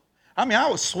soul. I mean, I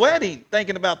was sweating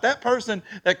thinking about that person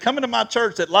that coming to my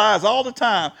church that lies all the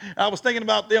time. I was thinking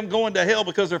about them going to hell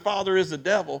because their father is the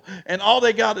devil. And all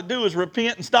they got to do is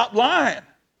repent and stop lying.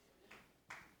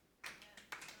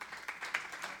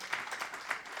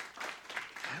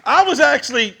 I was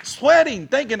actually sweating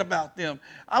thinking about them.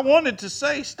 I wanted to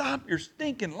say, stop your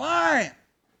stinking lying.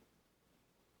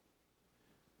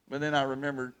 But then I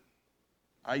remembered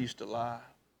I used to lie.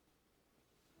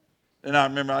 Then I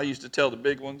remember I used to tell the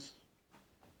big ones.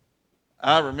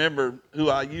 I remember who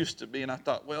I used to be, and I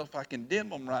thought, well, if I condemn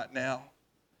them right now,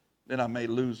 then I may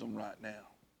lose them right now.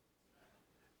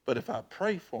 But if I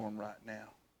pray for them right now,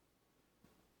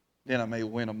 then I may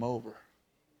win them over.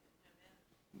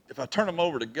 If I turn them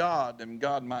over to God, then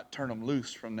God might turn them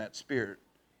loose from that spirit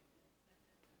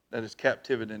that is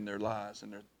captive in their lives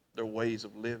and their ways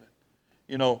of living.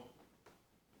 You know,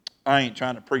 I ain't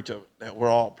trying to preach that we're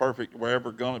all perfect, we're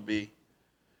ever going to be.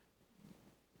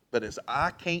 But as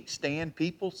I can't stand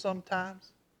people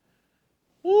sometimes,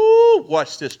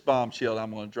 watch this bombshell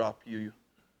I'm going to drop you.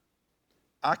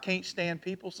 I can't stand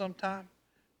people sometimes,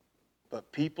 but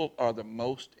people are the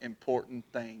most important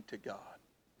thing to God.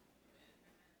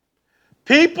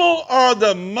 People are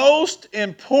the most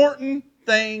important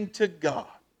thing to God.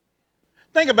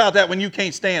 Think about that when you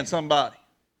can't stand somebody.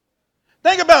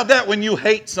 Think about that when you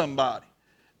hate somebody.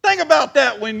 Think about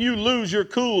that when you lose your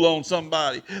cool on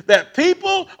somebody. That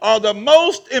people are the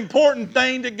most important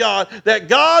thing to God. That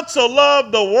God so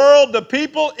loved the world, the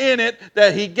people in it,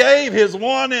 that he gave his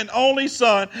one and only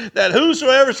Son, that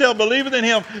whosoever shall believe in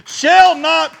him shall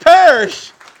not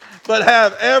perish, but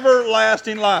have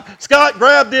everlasting life. Scott,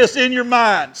 grab this in your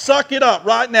mind. Suck it up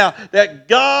right now. That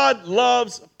God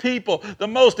loves people. The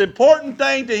most important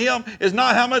thing to him is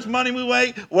not how much money we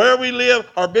make, where we live,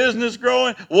 our business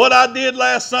growing, what I did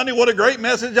last Sunday, what a great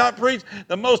message I preached.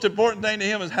 The most important thing to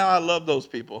him is how I love those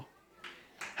people.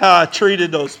 How I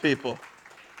treated those people.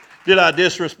 Did I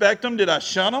disrespect them? Did I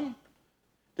shun them?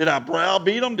 Did I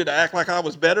browbeat them? Did I act like I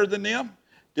was better than them?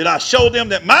 Did I show them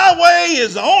that my way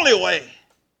is the only way?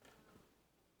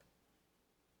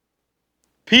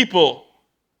 People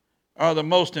are the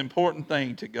most important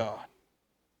thing to God.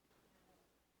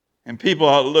 And people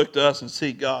ought to look to us and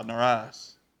see God in our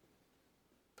eyes.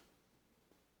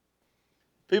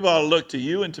 People ought to look to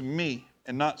you and to me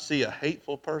and not see a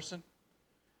hateful person,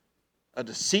 a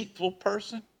deceitful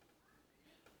person,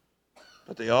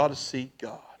 but they ought to see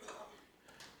God.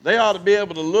 They ought to be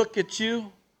able to look at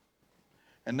you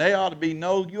and they ought to be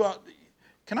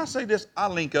can I say this? I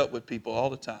link up with people all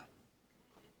the time.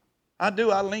 I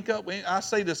do. I link up. I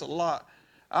say this a lot.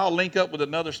 I'll link up with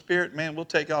another spirit. Man, we'll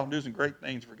take off and do some great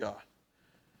things for God.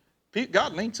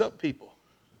 God links up people.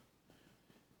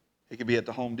 It could be at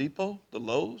the Home Depot, the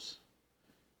Lowe's.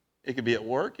 It could be at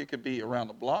work. It could be around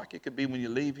the block. It could be when you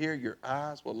leave here, your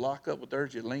eyes will lock up with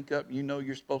theirs. You link up. You know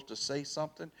you're supposed to say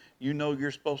something. You know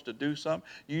you're supposed to do something.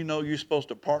 You know you're supposed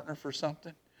to partner for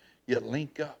something. You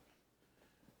link up.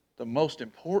 The most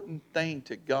important thing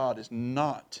to God is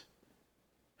not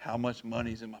how much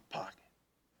money's in my pocket.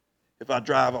 If I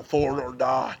drive a Ford or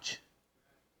Dodge,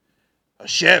 a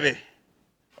Chevy,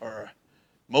 or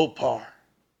a Mopar.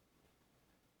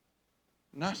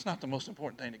 No, that's not the most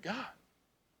important thing to God.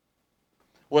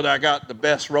 Whether I got the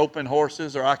best roping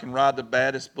horses or I can ride the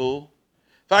baddest bull.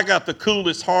 If I got the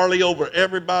coolest Harley over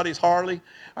everybody's Harley,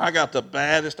 I got the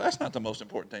baddest. That's not the most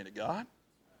important thing to God.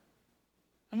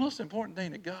 The most important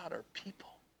thing to God are people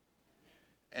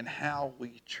and how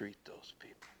we treat those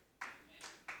people.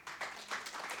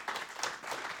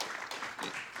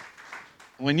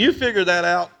 When you figure that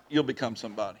out, you'll become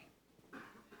somebody.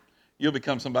 You'll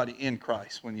become somebody in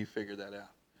Christ when you figure that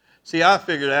out. See, I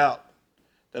figured out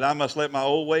that I must let my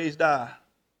old ways die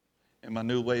and my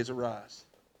new ways arise.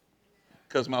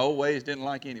 Because my old ways didn't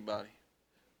like anybody.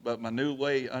 But my new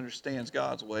way understands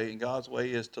God's way, and God's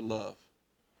way is to love.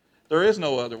 There is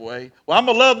no other way. Well, I'm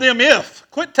going to love them if.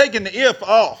 Quit taking the if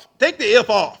off. Take the if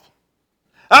off.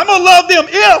 I'm going to love them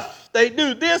if they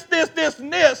do this, this, this,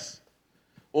 and this.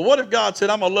 Well, what if God said,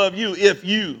 I'm going to love you if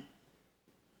you?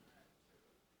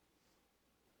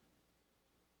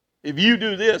 If you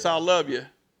do this, I'll love you.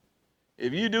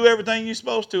 If you do everything you're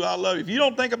supposed to, I'll love you. If you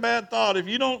don't think a bad thought,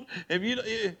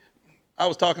 I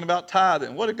was talking about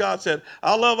tithing. What if God said,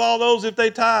 I'll love all those if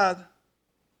they tithe?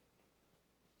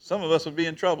 Some of us would be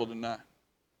in trouble tonight.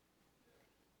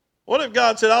 What if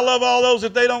God said, I love all those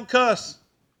if they don't cuss?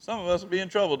 Some of us would be in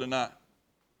trouble tonight.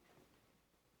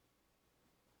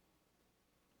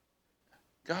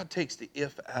 God takes the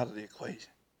if out of the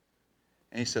equation.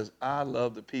 And he says, I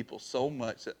love the people so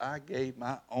much that I gave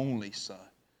my only son.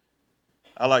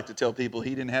 I like to tell people he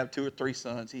didn't have 2 or 3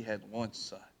 sons. He had 1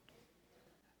 son.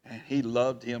 And he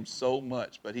loved him so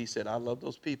much. But he said, I love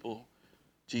those people.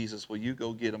 Jesus, will you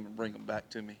go get them and bring them back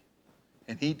to me?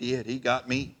 And he did. He got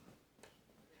me.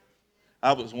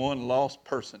 I was one lost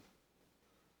person.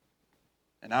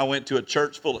 And I went to a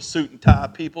church full of suit and tie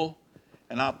people.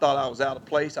 And I thought I was out of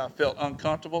place. I felt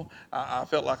uncomfortable. I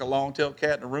felt like a long-tailed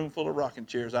cat in a room full of rocking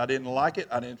chairs. I didn't like it.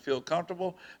 I didn't feel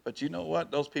comfortable. But you know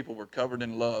what? Those people were covered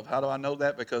in love. How do I know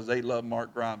that? Because they loved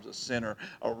Mark Grimes, a sinner,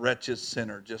 a wretched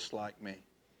sinner just like me.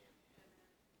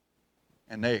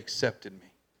 And they accepted me.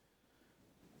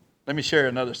 Let me share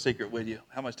another secret with you.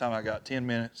 How much time I got? 10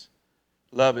 minutes.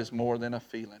 Love is more than a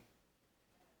feeling.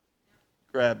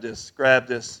 Grab this. Grab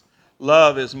this.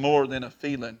 Love is more than a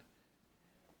feeling.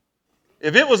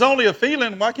 If it was only a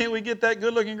feeling, why can't we get that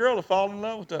good-looking girl to fall in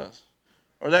love with us?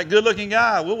 Or that good-looking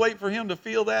guy? We'll wait for him to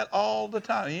feel that all the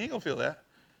time. He ain't going to feel that.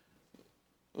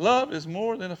 Love is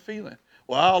more than a feeling.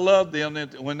 Well, I'll love them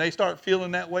when they start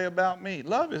feeling that way about me.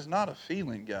 Love is not a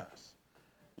feeling, guys.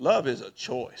 Love is a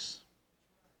choice.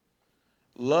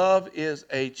 Love is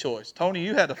a choice. Tony,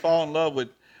 you had to fall in love with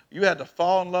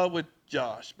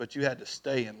Josh, but you had to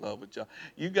stay in love with Josh.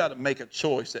 You got to make a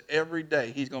choice that every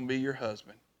day he's going to be your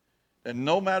husband. That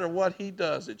no matter what he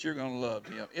does, that you're going to love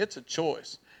him. It's a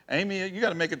choice. Amy, you got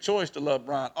to make a choice to love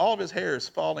Brian. All of his hair is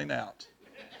falling out.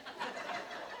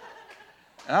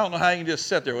 And I don't know how you can just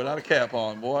sit there without a cap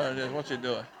on, boy. What you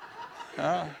doing?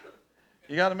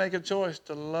 You got to make a choice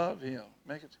to love him.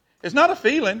 It's not a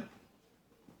feeling.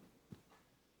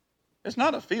 It's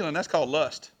not a feeling. That's called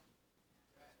lust.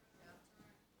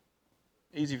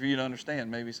 Easy for you to understand,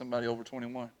 maybe somebody over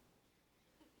 21.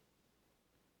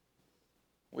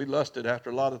 We lusted after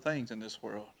a lot of things in this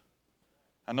world.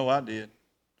 I know I did.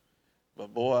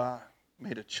 But boy, I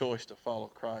made a choice to follow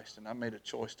Christ, and I made a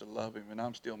choice to love him, and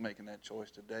I'm still making that choice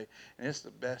today. And it's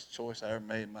the best choice I ever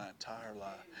made in my entire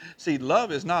life. See,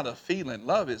 love is not a feeling.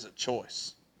 Love is a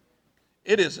choice.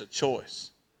 It is a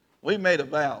choice. We made a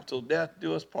vow, till death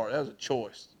do us part. That was a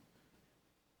choice.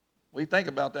 We think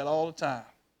about that all the time.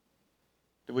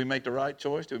 Did we make the right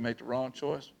choice? Did we make the wrong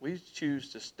choice? We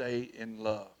choose to stay in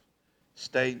love.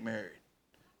 Stay married.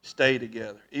 Stay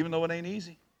together. Even though it ain't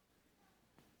easy.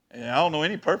 And I don't know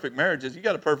any perfect marriages. You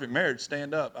got a perfect marriage,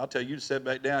 stand up. I'll tell you to sit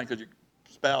back down because your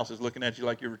spouse is looking at you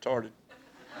like you're retarded.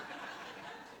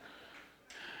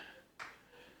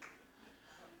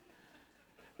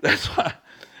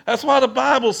 That's why the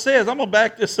Bible says, I'm going to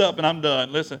back this up and I'm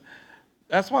done. Listen,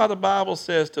 that's why the Bible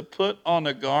says to put on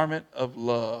a garment of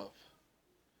love.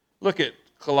 Look at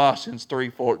Colossians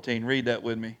 3:14. Read that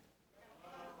with me.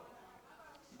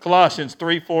 Colossians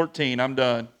 3:14. I'm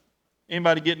done.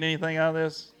 Anybody getting anything out of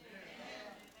this?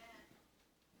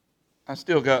 I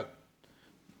still got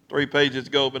 3 pages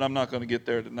to go, but I'm not going to get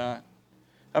there tonight.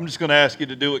 I'm just going to ask you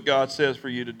to do what God says for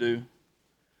you to do.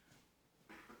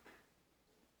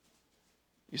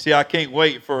 You see, I can't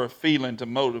wait for a feeling to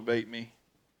motivate me.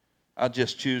 I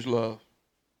just choose love.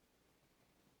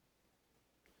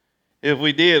 If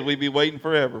we did, we'd be waiting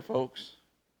forever, folks.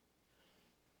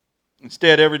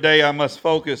 Instead, every day I must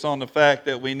focus on the fact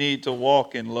that we need to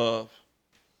walk in love.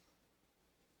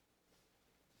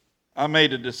 I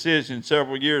made a decision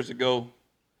several years ago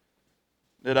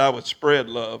that I would spread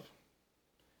love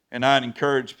and I'd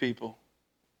encourage people,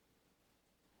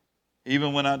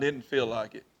 even when I didn't feel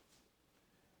like it.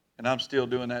 And I'm still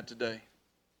doing that today.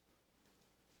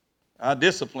 I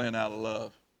discipline out of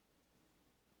love.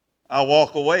 I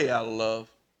walk away out of love.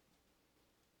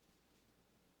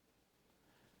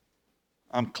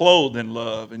 I'm clothed in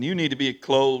love, and you need to be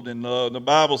clothed in love. The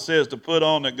Bible says to put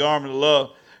on the garment of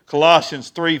love.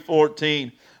 Colossians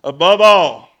 3:14. Above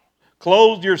all,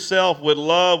 clothe yourself with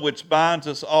love, which binds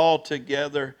us all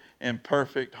together in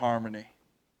perfect harmony.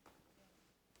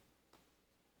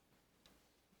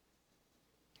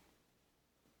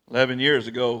 "11 years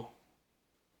ago,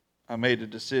 I made a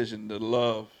decision to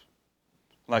love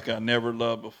like I never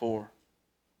loved before.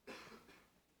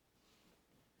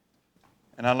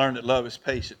 And I learned that love is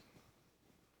patient.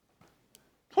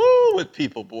 Woo, with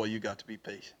people, boy, you got to be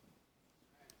patient.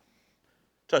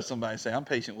 Touch somebody and say, I'm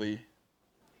patient with you.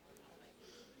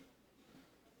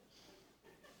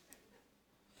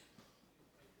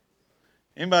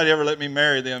 Anybody ever let me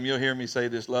marry them, you'll hear me say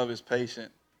this, love is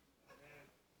patient.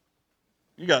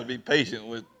 You got to be patient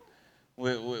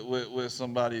with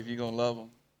somebody if you're going to love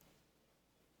them.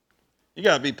 You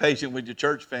got to be patient with your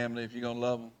church family if you're going to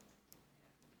love them.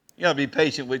 You got to be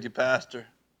patient with your pastor.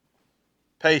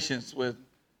 Patience with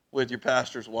your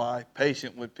pastor's wife.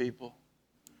 Patient with people.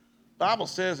 The Bible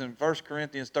says in 1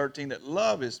 Corinthians 13 that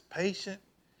love is patient.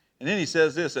 And then he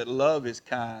says this, that love is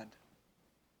kind.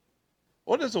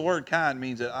 What does the word kind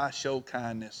mean? That I show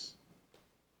kindness.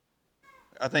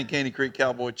 I think Candy Creek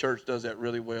Cowboy Church does that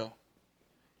really well.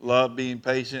 Love being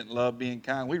patient, love being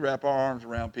kind. We wrap our arms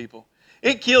around people.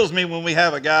 It kills me when we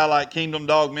have a guy like Kingdom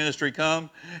Dog Ministry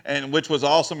come, and which was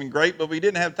awesome and great, but we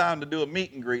didn't have time to do a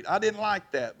meet and greet. I didn't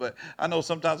like that, but I know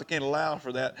sometimes I can't allow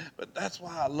for that. But that's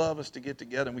why I love us to get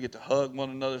together and we get to hug one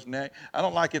another's neck. I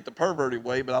don't like it the perverted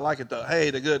way, but I like it the,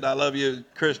 hey, the good, I love you,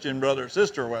 Christian brother or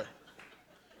sister way.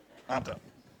 Not the.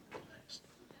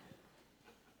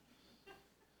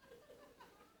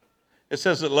 It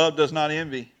says that love does not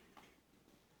envy.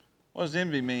 What does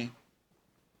envy mean?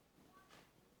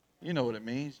 You know what it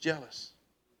means, jealous.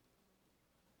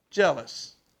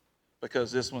 Jealous.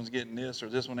 Because this one's getting this or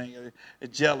this one ain't getting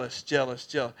it.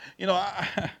 Jealous. You know,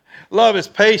 love is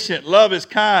patient. Love is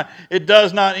kind. It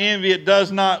does not envy. It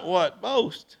does not what?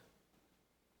 Boast.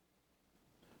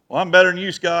 Well, I'm better than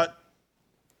you, Scott.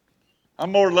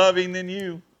 I'm more loving than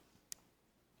you.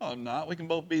 No, I'm not. We can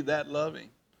both be that loving.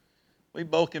 We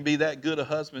both can be that good of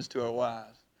husbands to our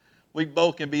wives. We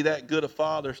both can be that good of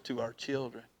fathers to our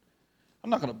children. I'm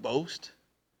not going to boast.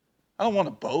 I don't want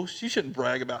to boast. You shouldn't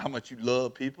brag about how much you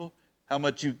love people, how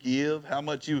much you give, how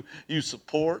much you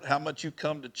support, how much you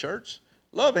come to church.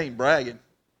 Love ain't bragging.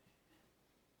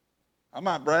 I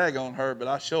might brag on her, but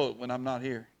I show it when I'm not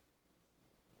here.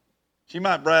 She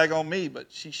might brag on me,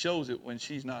 but she shows it when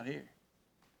she's not here.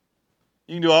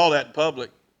 You can do all that in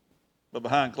public, but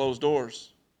behind closed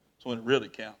doors is when it really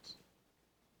counts.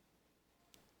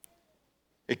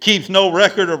 It keeps no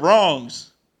record of wrongs.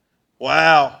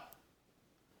 Wow,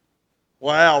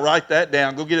 write that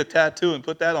down. Go get a tattoo and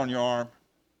put that on your arm.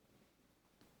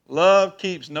 Love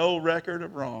keeps no record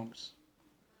of wrongs.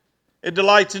 It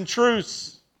delights in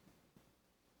truths.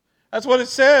 That's what it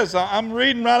says. I'm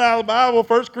reading right out of the Bible,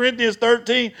 1 Corinthians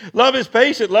 13. Love is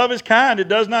patient. Love is kind. It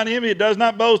does not envy. It does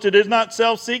not boast. It is not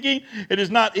self-seeking. It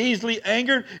is not easily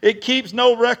angered. It keeps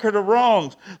no record of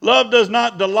wrongs. Love does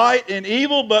not delight in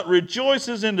evil, but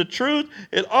rejoices in the truth.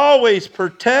 It always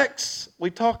protects. We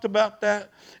talked about that.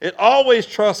 It always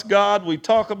trusts God. We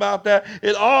talk about that.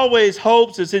 It always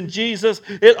hopes. It's in Jesus.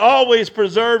 It always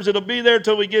preserves. It'll be there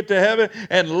till we get to heaven.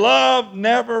 And love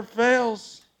never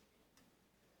fails.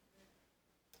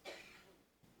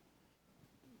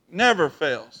 Never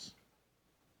fails.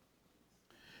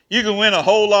 You can win a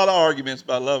whole lot of arguments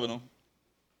by loving them.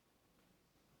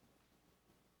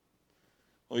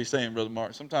 What are you saying, Brother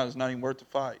Mark? Sometimes it's not even worth the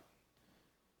fight.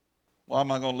 Why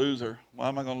am I going to lose her? Why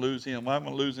am I going to lose him? Why am I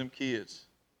going to lose them kids?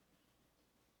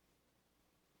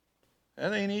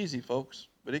 That ain't easy, folks,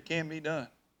 but it can be done.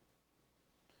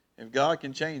 If God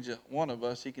can change one of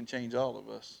us, He can change all of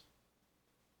us.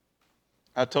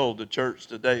 I told the church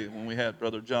today when we had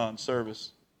Brother John's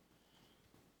service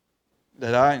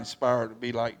that I inspired to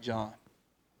be like John.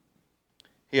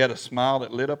 He had a smile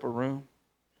that lit up a room.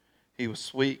 He was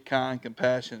sweet, kind,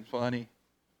 compassionate, funny.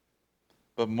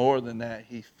 But more than that,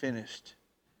 he finished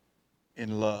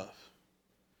in love.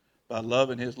 By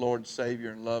loving his Lord and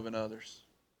Savior and loving others.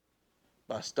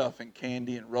 By stuffing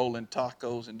candy and rolling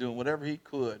tacos and doing whatever he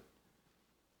could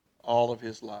all of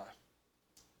his life.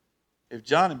 If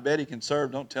John and Betty can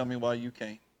serve, don't tell me why you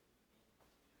can't.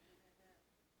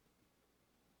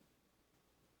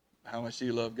 How much do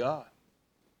you love God?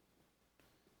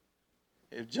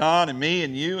 If John and me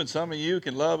and you and some of you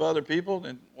can love other people,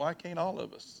 then why can't all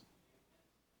of us?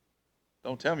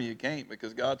 Don't tell me you can't,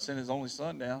 because God sent His only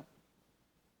Son down.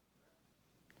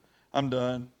 I'm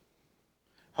done.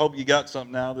 Hope you got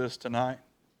something out of this tonight.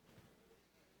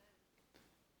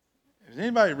 Does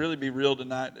anybody really be real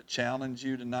tonight that challenge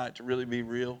you tonight to really be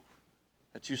real?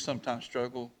 That you sometimes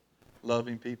struggle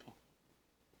loving people?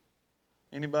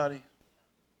 Anybody?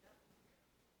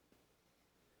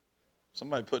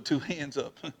 Somebody put 2 hands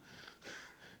up. You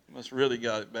must really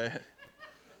got it bad.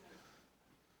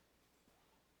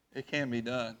 It can be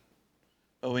done,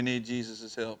 but we need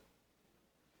Jesus' help.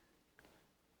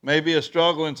 Maybe a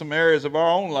struggle in some areas of our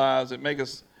own lives that make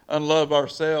us unlove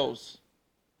ourselves.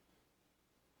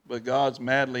 But God's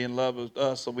madly in love with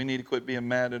us, so we need to quit being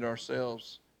mad at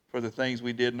ourselves for the things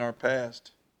we did in our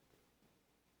past.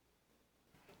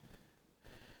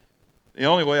 The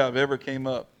only way I've ever came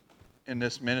up in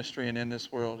this ministry and in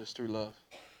this world is through love.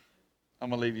 I'm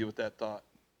going to leave you with that thought.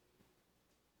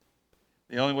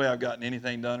 The only way I've gotten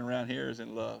anything done around here is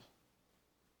in love.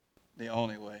 The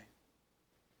only way.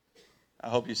 I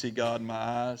hope you see God in my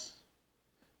eyes,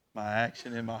 my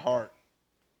action, and my heart.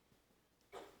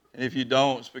 And if you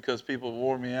don't, it's because people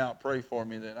wore me out. Pray for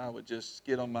me that I would just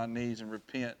get on my knees and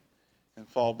repent and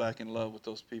fall back in love with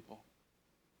those people.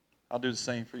 I'll do the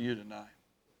same for you tonight.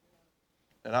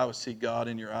 That I would see God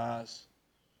in your eyes.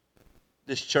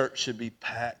 This church should be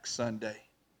packed Sunday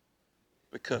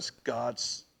because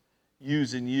God's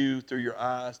using you through your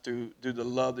eyes, through the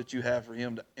love that you have for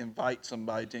Him to invite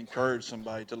somebody, to encourage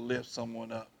somebody, to lift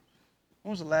someone up. When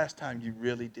was the last time you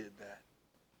really did that?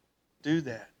 Do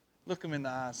that. Look them in the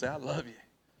eye and say, I love you.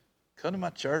 Come to my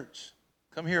church.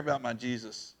 Come hear about my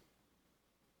Jesus.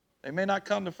 They may not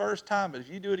come the first time, but if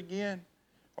you do it again,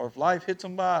 or if life hits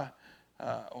them by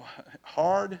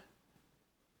hard,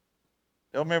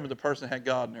 they'll remember the person that had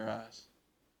God in their eyes.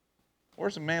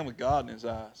 Where's the man with God in his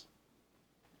eyes?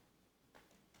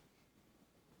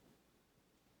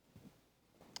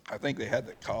 I think they had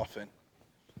the coffin.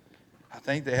 I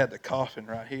think they had the coffin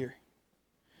right here.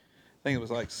 I think it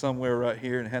was like somewhere right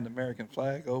here, and it had the American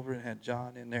flag over it, and had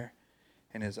John in there,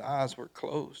 and his eyes were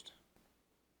closed.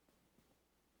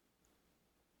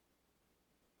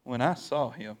 When I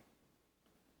saw him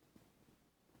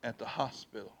at the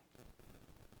hospital,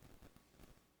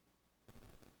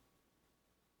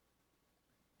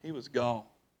 he was gone.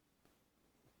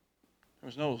 There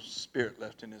was no spirit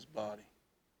left in his body,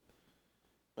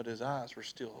 but his eyes were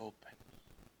still open.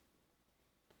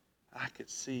 I could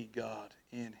see God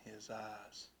in his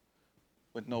eyes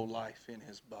with no life in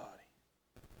his body.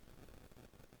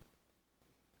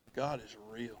 God is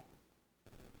real.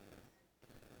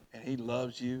 And He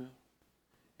loves you.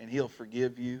 And He'll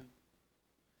forgive you.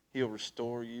 He'll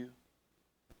restore you.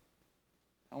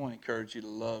 I want to encourage you to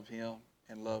love Him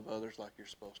and love others like you're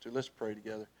supposed to. Let's pray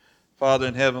together. Father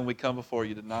in heaven, we come before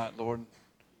you tonight, Lord.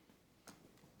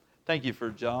 Thank you for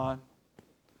John.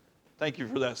 Thank you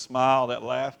for that smile, that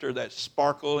laughter, that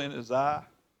sparkle in his eye.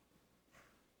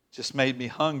 Just made me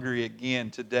hungry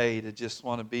again today to just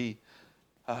want to be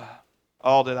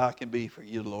all that I can be for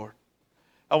you, Lord.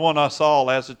 I want us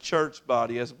all as a church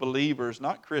body, as believers,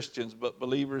 not Christians, but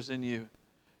believers in you,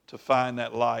 to find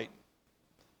that light,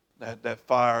 that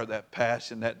fire, that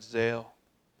passion, that zeal,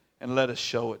 and let us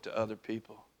show it to other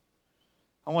people.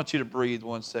 I want you to breathe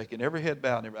 1 second. Every head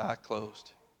bowed and every eye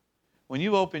closed. When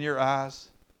you open your eyes,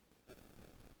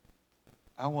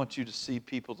 I want you to see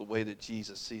people the way that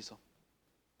Jesus sees them.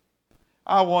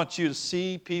 I want you to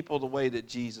see people the way that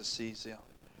Jesus sees them.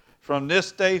 From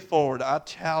this day forward, I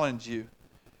challenge you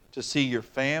to see your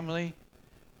family,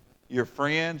 your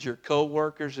friends, your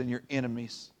co-workers, and your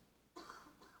enemies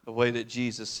the way that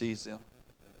Jesus sees them.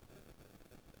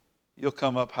 You'll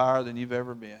come up higher than you've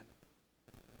ever been.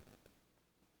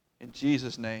 In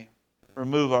Jesus' name,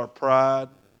 remove our pride.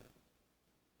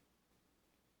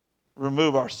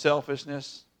 Remove our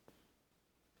selfishness.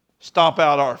 Stomp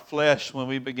out our flesh when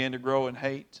we begin to grow in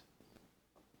hate.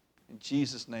 In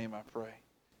Jesus' name I pray.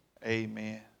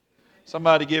 Amen.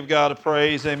 Somebody give God a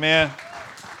praise. Amen.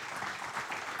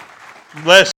 Bless